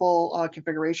 and there's full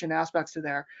configuration aspects to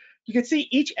there. You can see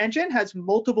each engine has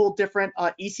multiple different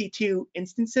EC2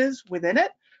 instances within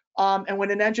it. And when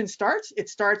an engine starts, it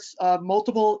starts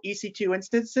multiple EC2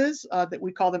 instances that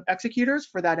we call them executors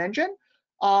for that engine.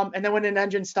 And then when an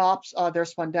engine stops, they're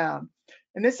spun down.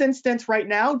 In this instance right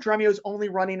now, Dremio is only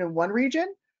running in 1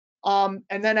 region. And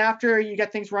then after you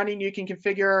get things running, you can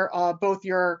configure both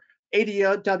your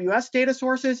AWS data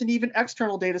sources and even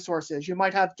external data sources. You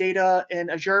might have data in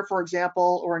Azure, for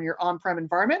example, or in your on-prem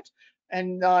environment,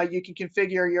 and you can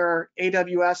configure your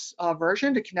AWS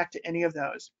version to connect to any of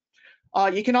those.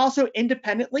 You can also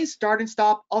independently start and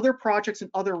stop other projects in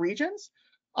other regions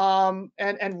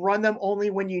and run them only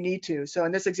when you need to. So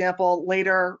in this example,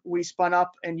 later we spun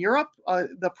up in Europe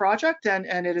the project and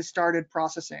it has started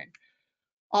processing.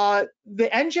 The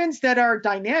engines that are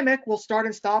dynamic will start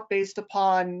and stop based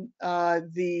upon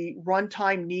the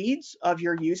runtime needs of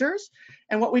your users.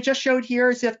 And what we just showed here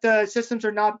is if the systems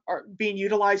are not being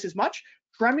utilized as much,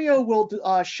 Dremio will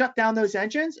shut down those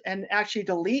engines and actually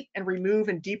delete and remove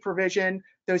and deprovision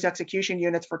those execution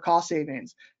units for cost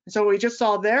savings. And so what we just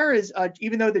saw there is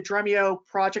even though the Dremio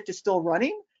project is still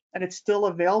running and it's still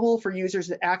available for users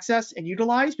to access and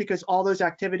utilize because all those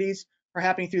activities are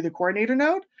happening through the coordinator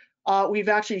node, we've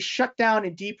actually shut down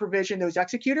and deprovisioned those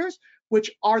executors, which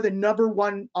are the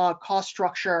 #1 cost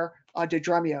structure to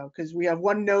Dremio, because we have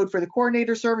 1 node for the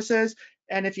coordinator services,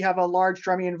 and if you have a large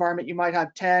Dremio environment, you might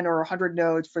have 10 or 100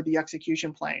 nodes for the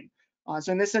execution plane.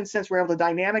 So in this instance, we're able to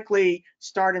dynamically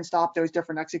start and stop those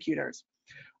different executors.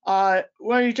 What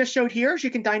I just showed here is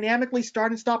you can dynamically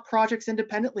start and stop projects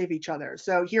independently of each other.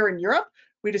 So here in Europe,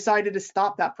 we decided to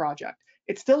stop that project.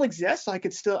 It still exists. I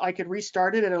could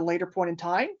restart it at a later point in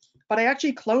time, but I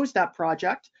actually closed that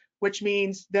project, which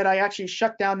means that I actually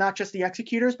shut down not just the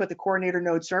executors, but the coordinator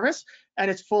node service, and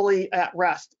it's fully at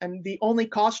rest. And the only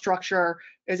cost structure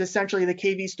is essentially the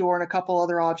KV store and a couple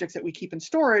other objects that we keep in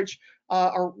storage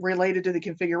are related to the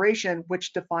configuration,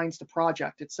 which defines the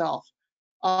project itself.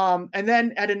 And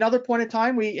then at another point in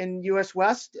time, we in US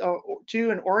West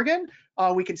 2 in Oregon,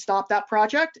 we can stop that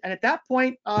project. And at that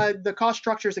point, the cost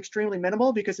structure is extremely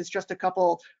minimal because it's just a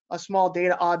couple of small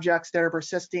data objects that are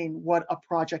persisting what a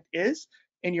project is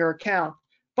in your account.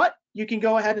 But you can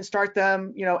go ahead and start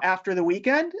them, after the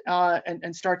weekend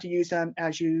and start to use them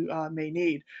as you may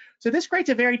need. So this creates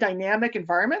a very dynamic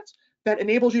environment that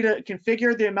enables you to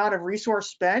configure the amount of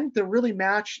resource spend to really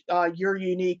match your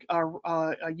unique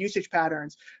usage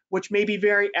patterns, which may be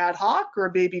very ad hoc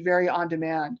or may be very on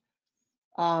demand.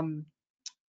 And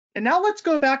now let's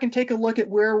go back and take a look at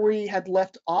where we had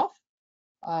left off.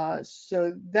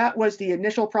 So that was the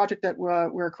initial project that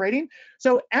we're creating.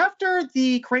 So after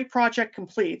the create project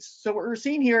completes, so what we're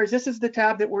seeing here is this is the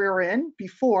tab that we were in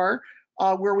before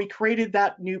where we created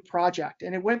that new project.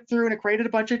 And it went through and it created a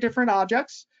bunch of different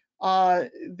objects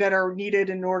that are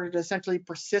needed in order to essentially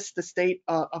persist the state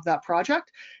of that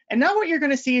project. And now what you're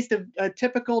going to see is the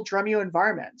typical Dremio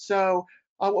environment. So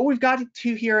what we've got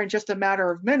to here in just a matter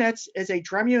of minutes is a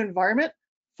Dremio environment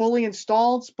fully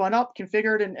installed, spun up,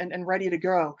 configured, and ready to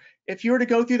go. If you were to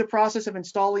go through the process of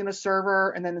installing a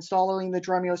server and then installing the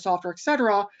Dremio software,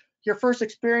 etc., your first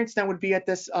experience then would be at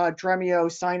this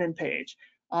Dremio sign-in page.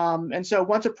 And so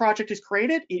once a project is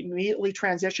created, it immediately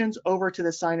transitions over to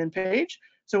the sign-in page.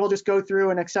 So we'll just go through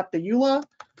and accept the EULA.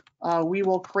 We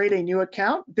will create a new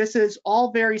account. This is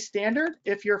all very standard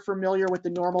if you're familiar with the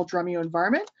normal Dremio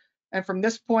environment. And from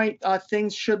this point,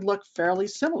 things should look fairly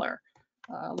similar.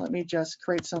 Let me just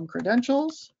create some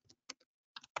credentials.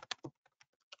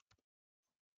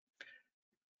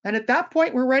 And at that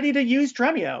point, we're ready to use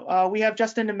Dremio. We have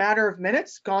just in a matter of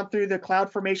minutes gone through the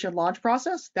CloudFormation launch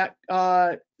process that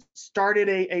started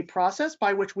a process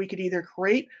by which we could either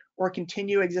create or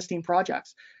continue existing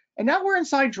projects. And now we're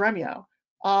inside Dremio.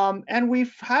 And we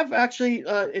have actually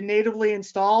natively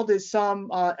installed is some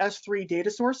S3 data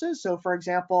sources. So for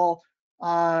example,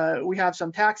 we have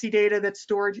some taxi data that's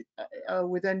stored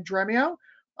within Dremio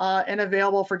and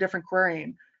available for different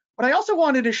querying. What I also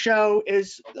wanted to show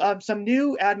is some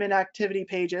new admin activity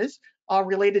pages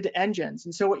related to engines.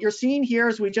 And so what you're seeing here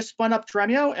is we just spun up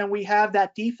Dremio and we have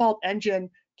that default engine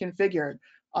configured.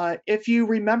 If you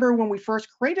remember when we first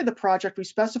created the project, we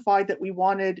specified that we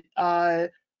wanted an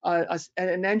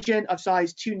engine of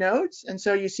size 2 nodes. And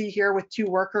so you see here with 2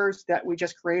 workers that we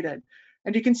just created.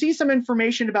 And you can see some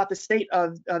information about the state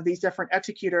of these different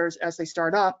executors as they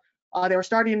start up. They were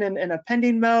starting in a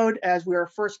pending mode as we were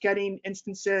first getting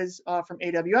instances from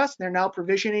AWS. They're now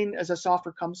provisioning as a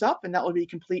software comes up, and that will be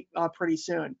complete pretty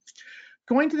soon.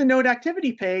 Going to the node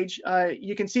activity page,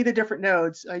 you can see the different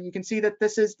nodes. You can see that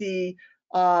this is the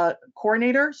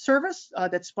coordinator service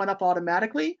that's spun up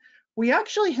automatically. We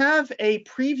actually have a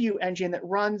preview engine that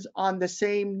runs on the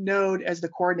same node as the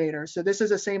coordinator. So this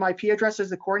is the same IP address as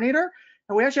the coordinator,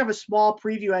 and we actually have a small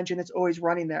preview engine that's always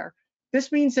running there.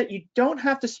 This means that you don't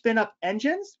have to spin up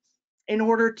engines in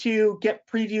order to get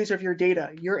previews of your data.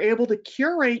 You're able to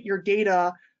curate your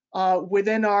data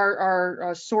within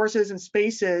our sources and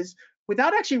spaces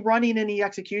without actually running any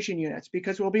execution units,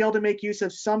 because we'll be able to make use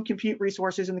of some compute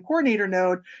resources in the coordinator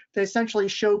node to essentially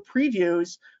show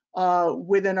previews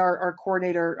within our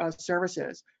coordinator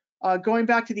services. Going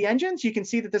back to the engines, you can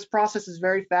see that this process is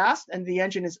very fast and the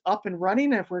engine is up and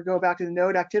running. And if we go back to the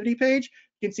node activity page,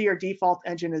 you can see our default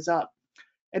engine is up.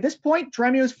 At this point,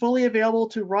 Dremio is fully available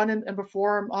to run and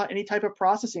perform any type of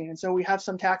processing. And so we have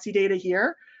some taxi data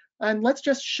here. And let's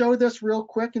just show this real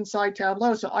quick inside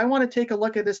Tableau. So I want to take a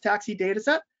look at this taxi data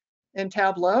set in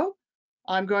Tableau.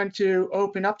 I'm going to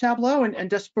open up Tableau and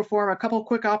just perform a couple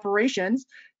quick operations.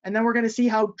 And then we're going to see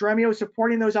how Dremio is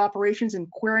supporting those operations and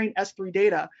querying S3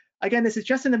 data. Again, this is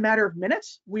just in a matter of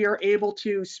minutes. We are able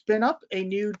to spin up a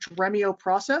new Dremio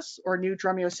process or new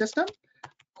Dremio system,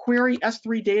 query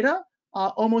S3 data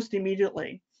almost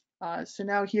immediately. So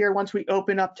now here, once we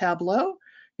open up Tableau,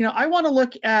 I want to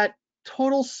look at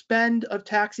total spend of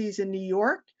taxis in New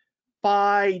York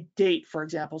by date, for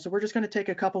example. So we're just going to take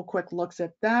a couple quick looks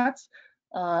at that.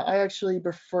 I actually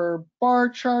prefer bar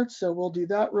charts, so we'll do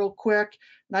that real quick.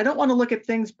 And I don't want to look at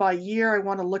things by year. I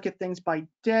want to look at things by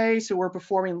day. So we're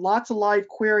performing lots of live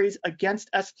queries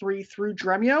against S3 through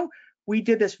Dremio. We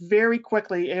did this very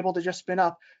quickly, able to just spin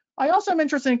up. I also am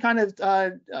interested in kind of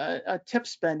tip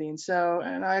spending. So,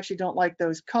 and I actually don't like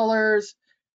those colors.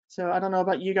 So I don't know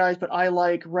about you guys, but I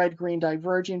like red, green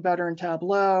diverging better in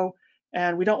Tableau.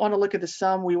 And we don't want to look at the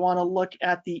sum. We want to look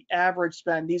at the average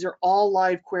spend. These are all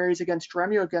live queries against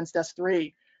Dremio, against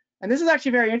S3. And this is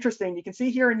actually very interesting. You can see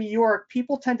here in New York,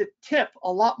 people tend to tip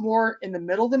a lot more in the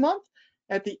middle of the month.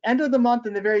 At the end of the month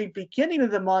and the very beginning of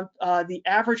the month, the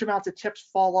average amounts of tips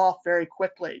fall off very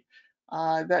quickly. You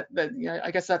know,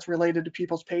 I guess that's related to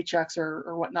people's paychecks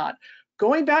or whatnot.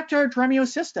 Going back to our Dremio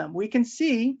system, we can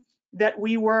see that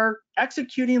we were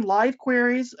executing live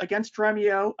queries against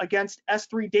Dremio, against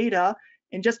S3 data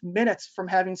in just minutes from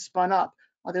having spun up.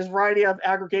 There's a variety of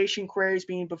aggregation queries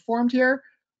being performed here.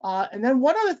 And then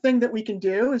one other thing that we can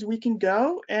do is we can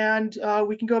go and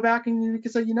we can go back and we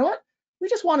can say, you know what, we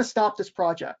just want to stop this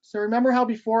project. So remember how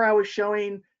before I was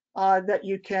showing that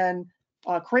you can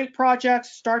create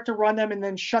projects, start to run them, and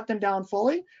then shut them down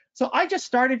fully. So I just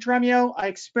started Dremio, I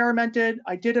experimented,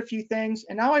 I did a few things,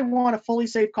 and now I want to fully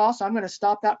save costs, so I'm going to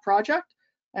stop that project.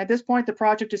 At this point, the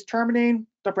project is terminating,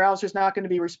 the browser's not going to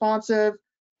be responsive,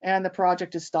 and the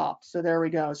project is stopped. So there we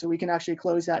go. So we can actually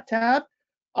close that tab.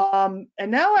 And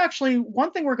now actually,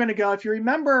 one thing we're going to go, if you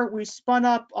remember, we spun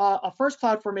up a first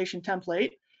CloudFormation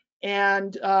template,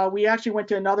 and we actually went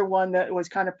to another one that was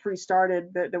kind of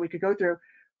pre-started that we could go through.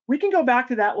 We can go back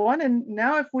to that one, and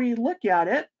now if we look at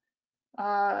it,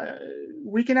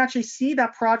 we can actually see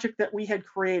that project that we had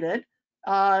created.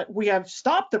 We have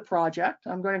stopped the project.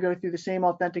 I'm going to go through the same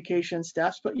authentication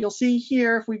steps, but you'll see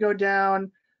here if we go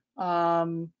down,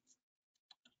 you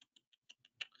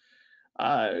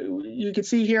can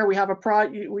see here we have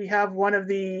one of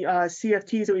the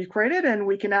CFTs that we've created, and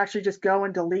we can actually just go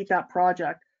and delete that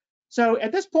project. So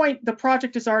at this point, the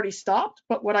project is already stopped,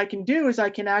 but what I can do is I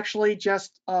can actually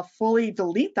just fully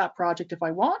delete that project if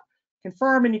I want,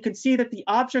 confirm, and you can see that the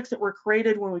objects that were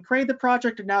created when we created the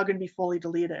project are now going to be fully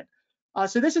deleted.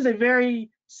 So this is a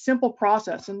very simple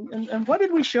process. And what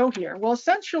did we show here? Well,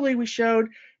 essentially, we showed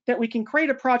that we can create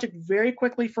a project very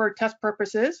quickly for test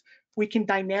purposes. We can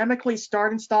dynamically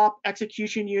start and stop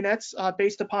execution units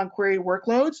based upon query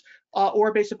workloads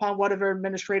or based upon whatever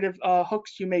administrative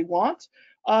hooks you may want.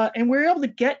 And we're able to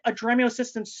get a Dremio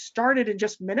system started in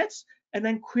just minutes and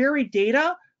then query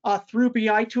data through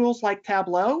BI tools like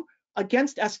Tableau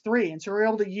against S3. And so we're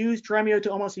able to use Dremio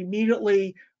to almost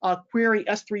immediately query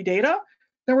S3 data.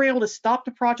 Then we're able to stop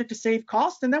the project to save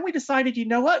cost. And then we decided, you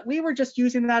know what, we were just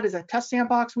using that as a test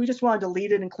sandbox. We just want to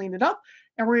delete it and clean it up.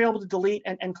 And we're able to delete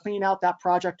and clean out that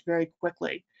project very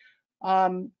quickly.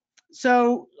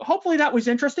 So hopefully that was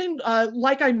interesting.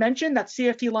 Like I mentioned, that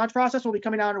CFT launch process will be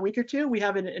coming out in a week or two. We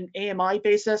have an AMI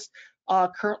basis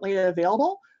currently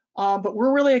available. But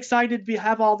we're really excited to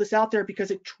have all this out there because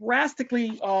it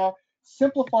drastically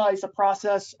simplifies the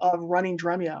process of running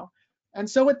Dremio. And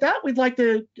so with that, we'd like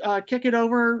to kick it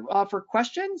over for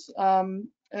questions. And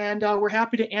we're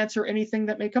happy to answer anything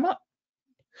that may come up.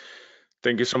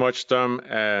 Thank you so much, Tom.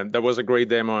 That was a great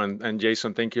demo, and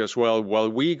Jason, thank you as well. While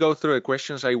we go through the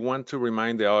questions, I want to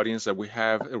remind the audience that we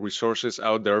have resources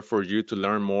out there for you to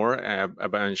learn more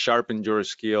about and sharpen your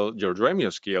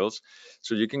Dremio skills.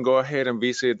 So you can go ahead and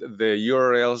visit the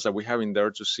URLs that we have in there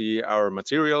to see our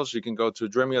materials. You can go to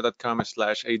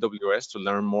dremio.com/AWS to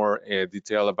learn more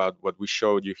detail about what we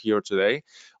showed you here today.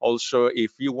 Also,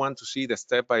 if you want to see the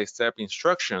step-by-step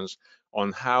instructions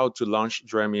on how to launch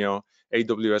Dremio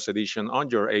AWS Edition on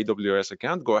your AWS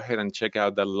account, go ahead and check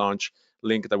out the launch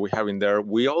link that we have in there.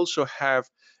 We also have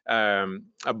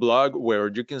a blog where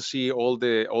you can see all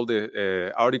the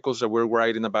articles that we're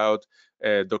writing about,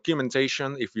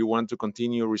 documentation if you want to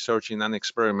continue researching and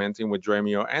experimenting with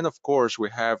Dremio. And of course, we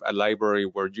have a library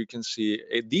where you can see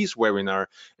this webinar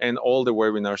and all the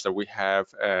webinars that we have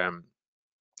and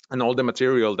all the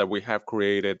material that we have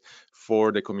created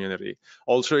for the community.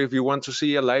 Also, if you want to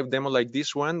see a live demo like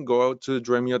this one, go to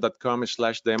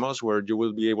dremio.com/demos, where you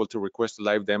will be able to request a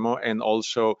live demo and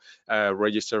also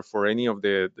register for any of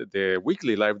the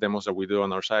weekly live demos that we do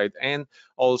on our site, and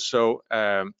also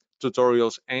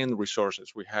tutorials and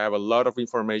resources. We have a lot of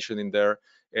information in there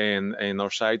in our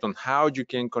site on how you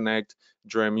can connect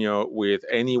Dremio with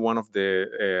any one of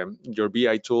the your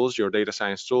BI tools, your data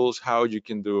science tools, how you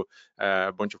can do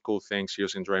a bunch of cool things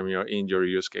using Dremio in your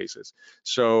use cases.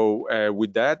 So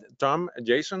with that, Tom,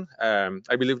 Jason,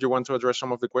 I believe you want to address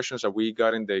some of the questions that we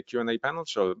got in the Q&A panel.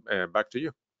 So back to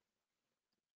you.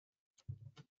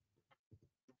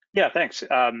 Yeah, thanks.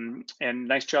 And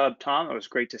nice job, Tom. It was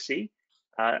great to see.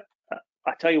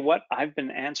 I tell you what, I've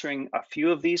been answering a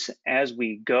few of these as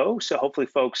we go, so hopefully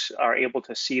folks are able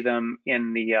to see them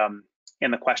in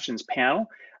the questions panel.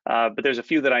 but there's a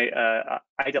few that I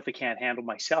definitely can't handle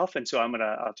myself, and so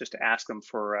I'll just ask them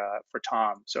for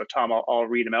Tom. So Tom, I'll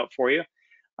read them out for you.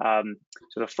 So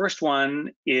the first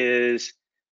one is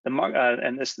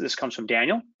and this comes from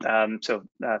Daniel.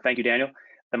 Thank you, Daniel.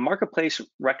 The marketplace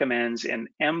recommends an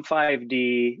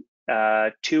M5D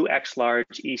 2x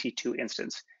large EC2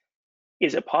 instance.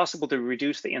 Is it possible to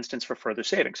reduce the instance for further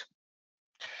savings?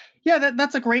 Yeah,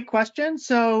 that's a great question.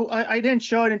 So I didn't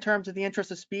show it in terms of the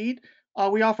interest of speed.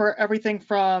 We offer everything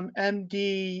from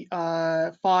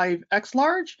MD5X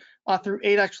large through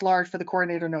 8X large for the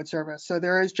coordinator node service. So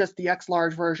there is just the X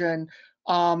large version.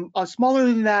 Smaller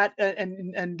than that,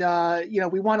 and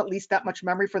we want at least that much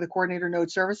memory for the coordinator node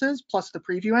services plus the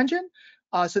preview engine.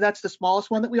 So that's the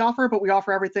smallest one that we offer, but we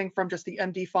offer everything from just the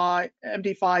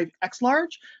MD5X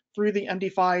large through the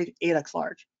MD5 8X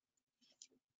large.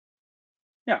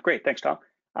 Yeah, great. Thanks, Tom.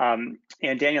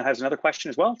 And Daniel has another question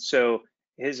as well. So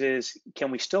his is, can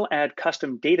we still add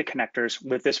custom data connectors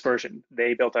with this version?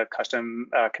 They built a custom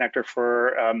connector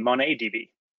for MonadDB.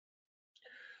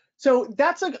 So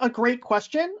that's a great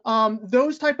question.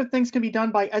 Those type of things can be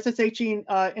done by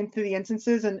SSHing into the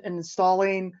instances and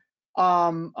installing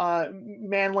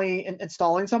manually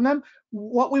installing some of them.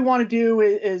 What we want to do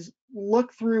is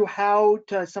look through how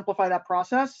to simplify that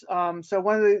process. So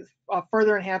one of the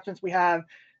further enhancements we have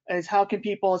is how can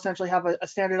people essentially have a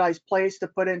standardized place to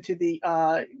put into the,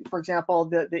 for example,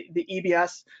 the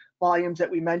EBS volumes that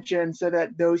we mentioned, so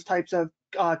that those types of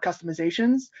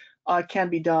customizations can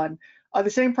be done. The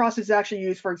same process is actually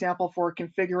used, for example, for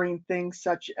configuring things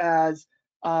such as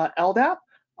LDAP.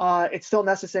 It's still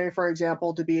necessary, for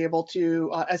example, to be able to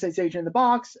SSH in the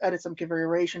box, edit some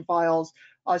configuration files.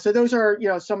 So those are,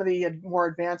 some of the more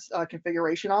advanced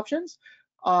configuration options.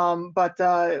 But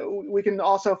we can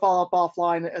also follow up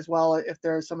offline as well if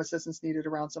there's some assistance needed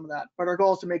around some of that. But our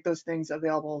goal is to make those things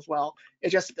available as well. It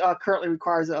just currently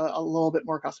requires a little bit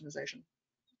more customization.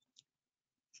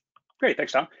 Great,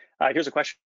 thanks, Tom. Here's a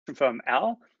question from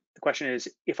Al. The question is,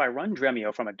 if I run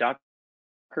Dremio from a Docker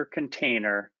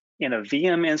container in a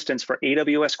VM instance for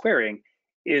AWS querying,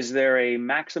 is there a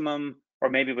maximum, or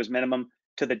maybe it was minimum,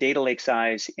 to the data lake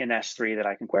size in S3 that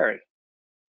I can query?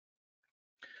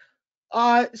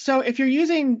 So if you're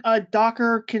using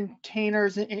Docker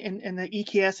containers in the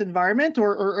EKS environment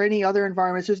or any other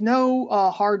environments, there's no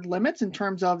hard limits in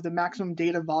terms of the maximum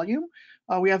data volume.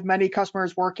 We have many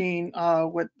customers working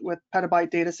with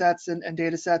petabyte data sets and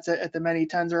data sets at the many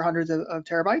tens or hundreds of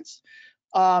terabytes.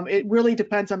 It really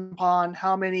depends upon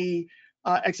how many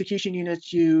execution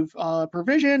units you've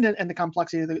provisioned and the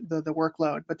complexity of the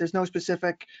workload. But there's no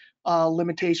specific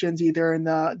limitations either in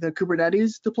the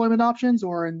Kubernetes deployment options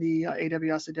or in the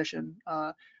AWS Edition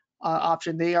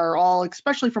option. They are all,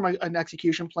 especially from an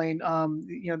execution plane,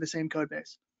 the same code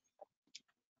base.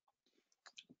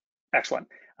 Excellent.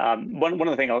 One of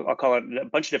the things I'll call it a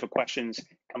bunch of different questions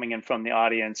coming in from the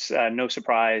audience. No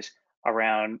surprise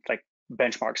around like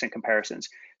benchmarks and comparisons.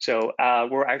 So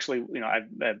we're actually, I've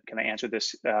kind of answered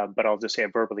this, but I'll just say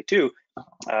it verbally too.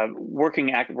 We're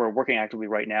working actively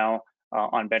right now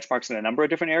on benchmarks in a number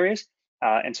of different areas,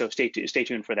 and so stay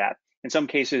tuned for that. In some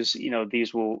cases,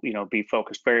 these will, be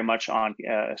focused very much on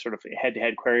sort of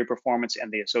head-to-head query performance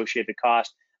and the associated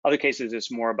cost. Other cases,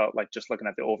 it's more about like just looking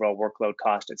at the overall workload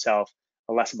cost itself,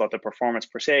 less about the performance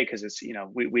per se, because it's,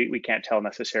 we can't tell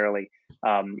necessarily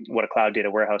what a cloud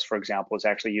data warehouse, for example, is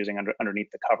actually using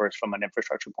underneath the covers from an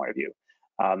infrastructure point of view.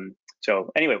 So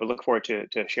anyway, we look forward to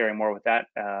sharing more with that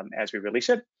as we release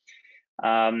it.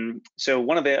 So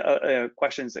one of the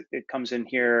questions that comes in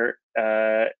here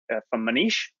from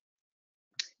Manish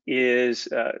is,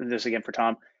 this again for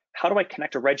Tom, how do I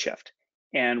connect to Redshift?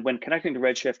 And when connecting to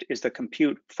Redshift, is the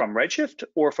compute from Redshift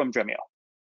or from Dremio?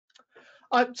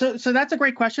 So that's a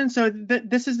great question. So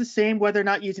this is the same whether or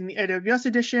not using the AWS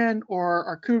Edition or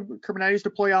our Kubernetes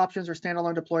deploy options or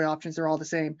standalone deploy options, they're all the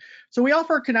same. So we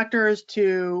offer connectors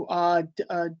to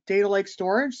data lake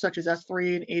storage such as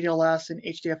S3 and ADLS and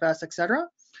HDFS, etc.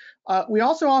 We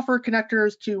also offer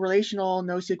connectors to relational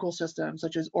NoSQL systems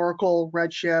such as Oracle,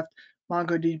 Redshift,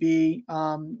 MongoDB,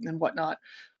 and whatnot.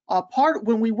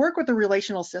 When we work with the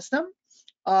relational system,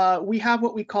 we have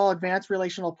what we call advanced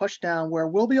relational pushdown, where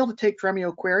we'll be able to take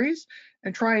Dremio queries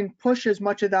and try and push as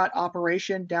much of that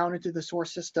operation down into the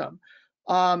source system.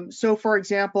 So for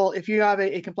example, if you have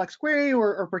a complex query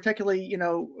or particularly,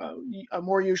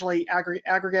 more usually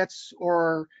aggregates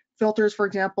or filters, for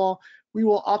example, we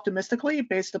will optimistically,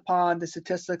 based upon the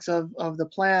statistics of the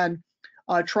plan,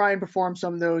 try and perform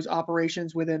some of those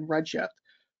operations within Redshift.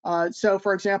 So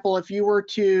for example, if you were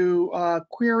to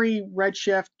query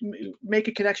Redshift, make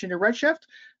a connection to Redshift,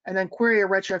 and then query a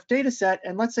Redshift data set.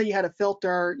 And let's say you had a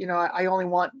filter, I only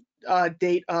want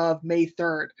date of May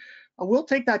 3rd. We'll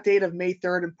take that date of May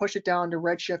 3rd and push it down to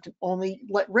Redshift and only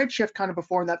let Redshift kind of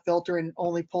perform that filter and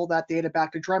only pull that data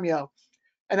back to Dremio.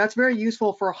 And that's very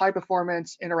useful for high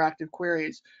performance interactive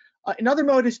queries. Another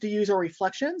mode is to use our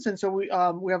reflections. And so we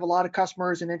have a lot of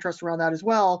customers and interest around that as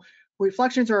well.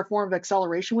 Reflections are a form of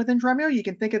acceleration within Dremio. You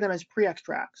can think of them as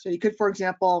pre-extracts. So you could, for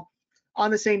example, on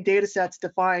the same data sets,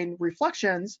 define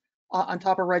reflections on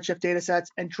top of Redshift data sets,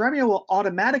 and Dremio will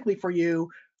automatically for you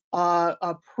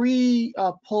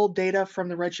pull data from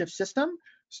the Redshift system,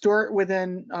 store it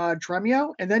within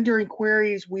Dremio, and then during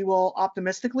queries, we will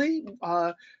optimistically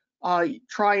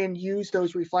try and use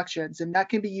those reflections, and that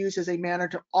can be used as a manner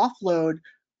to offload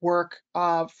work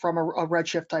from a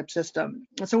Redshift type system.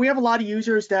 And so we have a lot of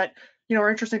users that are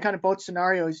interested in kind of both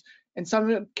scenarios. In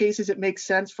some cases, it makes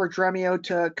sense for Dremio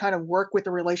to kind of work with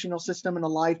the relational system in a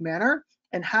live manner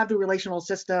and have the relational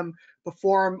system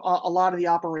perform a lot of the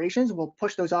operations, and we'll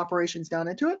push those operations down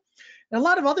into it. In a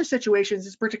lot of other situations,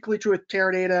 it's particularly true with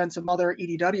Teradata and some other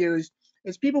EDWs,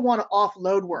 is people want to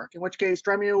offload work, in which case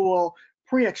Dremio will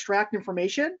pre-extract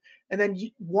information and then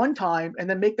one time and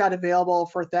then make that available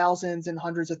for thousands and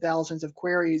hundreds of thousands of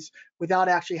queries without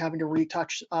actually having to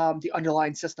retouch the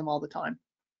underlying system all the time.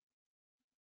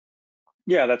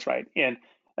 Yeah, that's right. And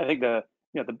I think the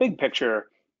big picture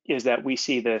is that we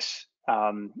see this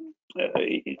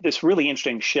this really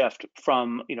interesting shift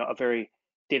from a very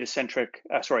data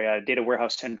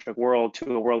warehouse centric world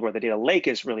to a world where the data lake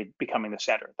is really becoming the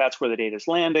center. That's where the data is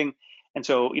landing. And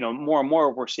so more and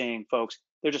more we're seeing folks,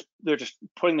 they're just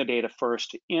putting the data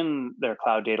first in their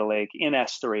cloud data lake in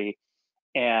S3,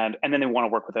 and then they want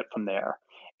to work with it from there.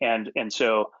 And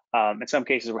so in some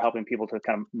cases we're helping people to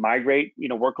kind of migrate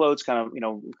workloads kind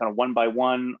of one by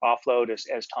one offload,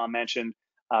 as Tom mentioned,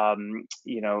 from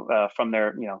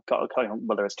their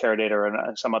whether it's Teradata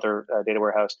or some other data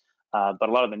warehouse. But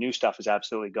a lot of the new stuff is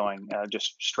absolutely going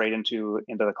just straight into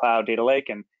the cloud data lake,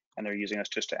 and they're using us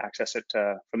just to access it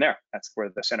from there. That's where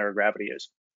the center of gravity is.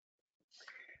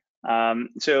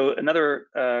 So another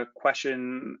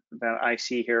question that I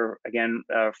see here, again,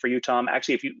 for you, Tom,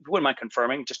 actually, if you wouldn't mind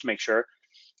confirming, just to make sure,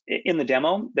 in the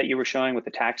demo that you were showing with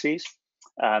the taxis,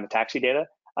 the taxi data,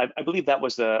 I believe that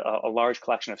was a large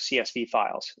collection of CSV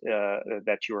files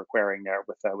that you were querying there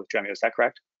with Dremio. Is that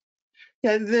correct?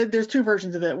 Yeah, there's two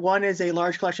versions of it. One is a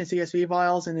large collection of CSV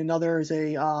files, and another is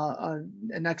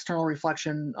an external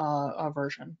reflection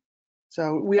version.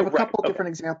 So we have a couple different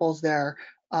examples there.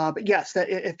 But yes,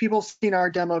 if people have seen our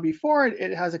demo before,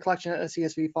 it has a collection of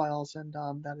CSV files, and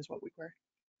that is what we query.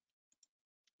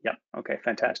 Yep. Okay.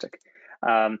 Fantastic.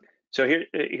 So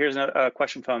here's a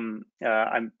question from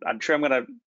I'm sure I'm going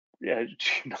to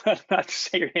not to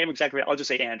say your name exactly. I'll just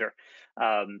say Ander.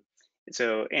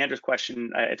 So Andrew's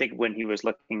question, I think when you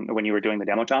were doing the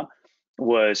demo, Tom,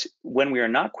 was when we are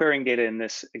not querying data in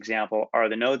this example, are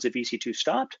the nodes of EC2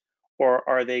 stopped, or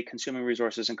are they consuming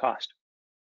resources and cost?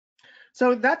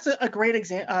 So that's a great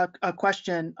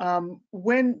question.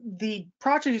 When the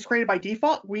project is created by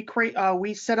default,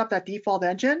 we set up that default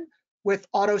engine with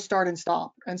auto start and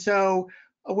stop. And so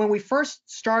when we first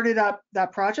started up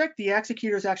that project, the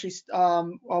executors actually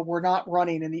were not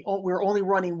running, and we were only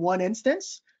running one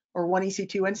instance, or one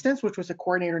EC2 instance, which was a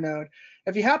coordinator node.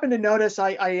 If you happen to notice,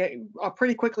 I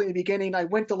pretty quickly in the beginning, I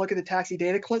went to look at the taxi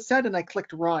data set and I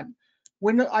clicked run.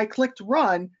 When I clicked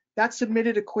run, that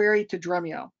submitted a query to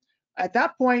Dremio. At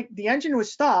that point, the engine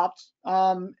was stopped,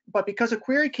 but because a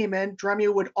query came in,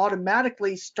 Dremio would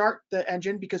automatically start the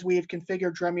engine because we had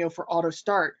configured Dremio for auto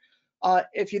start.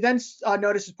 If you then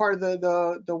notice, as part of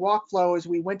the workflow, is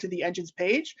we went to the engine's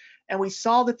page and we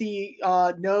saw that the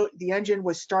engine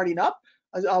was starting up.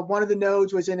 One of the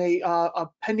nodes was in a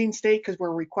pending state because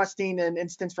we're requesting an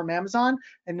instance from Amazon,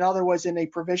 and another was in a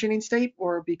provisioning state,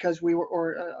 or because we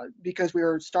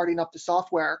were starting up the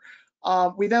software.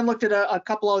 We then looked at a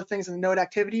couple other things in the node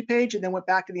activity page, and then went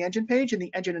back to the engine page, and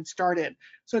the engine had started.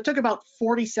 So it took about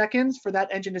 40 seconds for that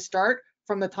engine to start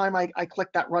from the time I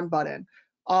clicked that run button.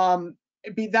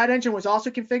 That engine was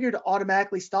also configured to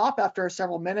automatically stop after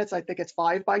several minutes. I think it's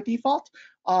 5 by default.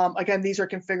 Again, these are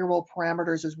configurable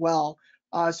parameters as well.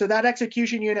 So that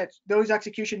execution unit, those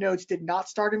execution nodes did not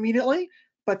start immediately,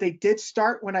 but they did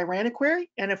start when I ran a query.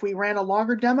 And if we ran a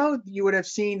longer demo, you would have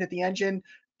seen that the engine,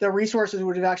 the resources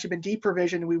would have actually been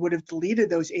deprovisioned, and we would have deleted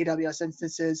those AWS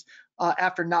instances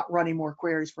after not running more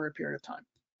queries for a period of time.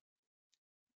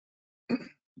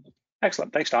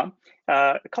 Excellent. Thanks, Tom.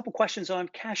 A couple questions on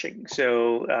caching.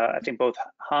 So I think both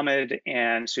Hamid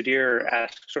and Sudhir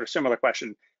asked sort of similar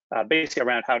question, basically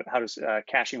around how does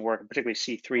caching work, particularly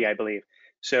C3, I believe.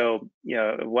 So,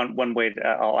 one way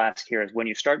I'll ask here is when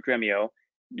you start Dremio,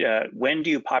 when do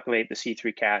you populate the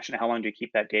C3 cache, and how long do you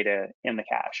keep that data in the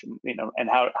cache? And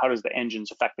how does the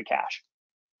engines affect the cache?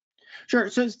 Sure.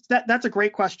 So that's a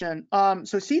great question.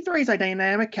 So C3 is a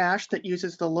dynamic cache that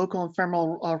uses the local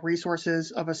ephemeral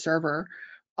resources of a server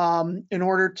in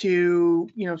order to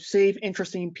save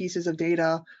interesting pieces of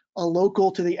data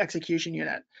local to the execution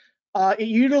unit. It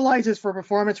utilizes, for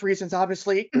performance reasons,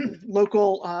 obviously,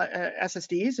 local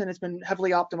SSDs, and it's been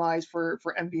heavily optimized for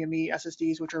NVMe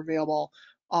SSDs, which are available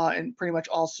in pretty much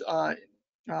all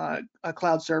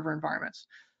cloud server environments.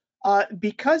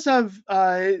 Because of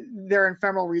their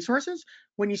ephemeral resources,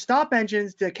 when you stop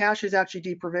engines, the cache is actually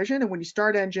deprovisioned, and when you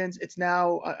start engines, it's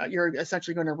now you're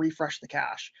essentially going to refresh the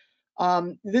cache.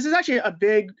 This is actually a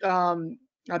big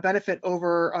benefit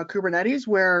over Kubernetes,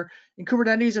 where in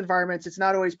Kubernetes environments, it's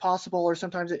not always possible, or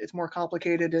sometimes it's more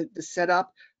complicated to set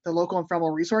up the local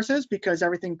ephemeral resources, because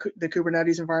everything the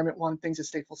Kubernetes environment wants things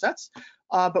as stateful sets.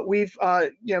 But we've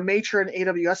made sure in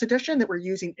AWS Edition that we're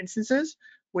using instances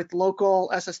with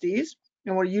local SSDs,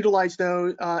 and we'll utilize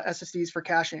those SSDs for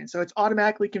caching. So it's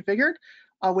automatically configured.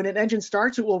 When an engine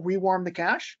starts, it will rewarm the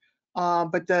cache,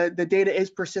 but the data is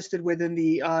persisted within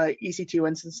the EC2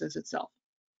 instances itself.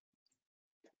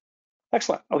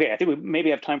 Excellent. Okay, I think we maybe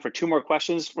have time for 2 more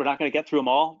questions. We're not going to get through them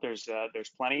all. There's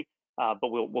plenty, but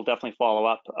we'll definitely follow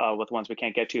up with the ones we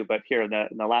can't get to. But here in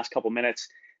the last couple minutes,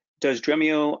 does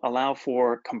Dremio allow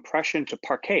for compression to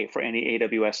Parquet for any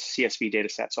AWS CSV data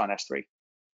sets on S3?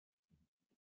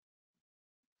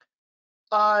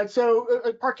 So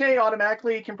Parquet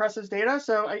automatically compresses data.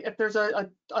 So if there's a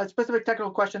specific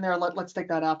technical question there, let's take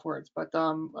that afterwards. But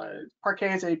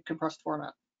Parquet is a compressed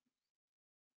format.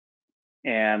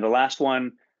 And the last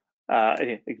one,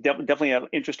 definitely an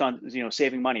interest on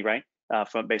saving money, right?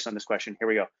 Based on this question, here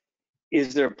we go.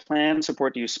 Is there a planned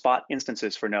support to use spot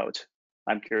instances for nodes?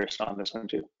 I'm curious on this one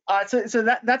too. So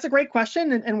that's a great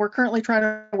question, and we're currently trying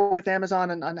to work with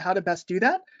Amazon on how to best do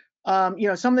that.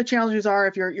 Some of the challenges are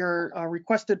if your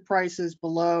requested price is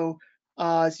below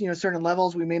certain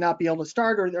levels, we may not be able to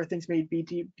start, or things may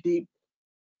be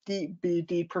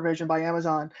deprovisioned by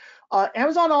Amazon.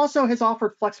 Amazon also has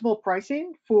offered flexible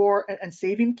pricing and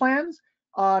saving plans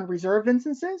on reserved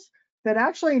instances that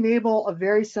actually enable a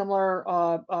very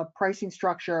similar pricing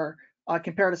structure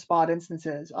compared to spot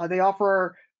instances. They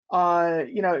offer,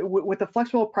 with the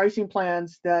flexible pricing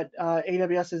plans that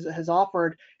AWS has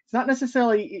offered,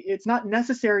 it's not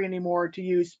necessary anymore to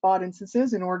use spot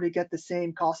instances in order to get the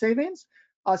same cost savings.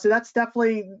 So that's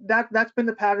definitely that's been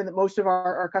the pattern that most of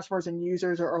our customers and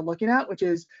users are looking at, which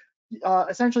is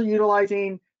essentially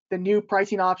utilizing the new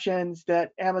pricing options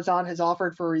that Amazon has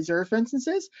offered for reserve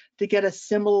instances to get a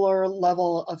similar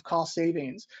level of cost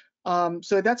savings.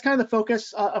 So that's kind of the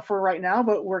focus for right now,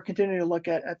 but we're continuing to look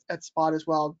at spot as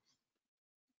well.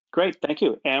 Great, thank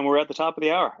you. And we're at the top of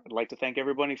the hour. I'd like to thank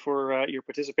everybody for your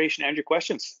participation and your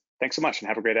questions. Thanks so much, and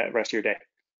have a great rest of your day.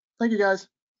 Thank you, guys.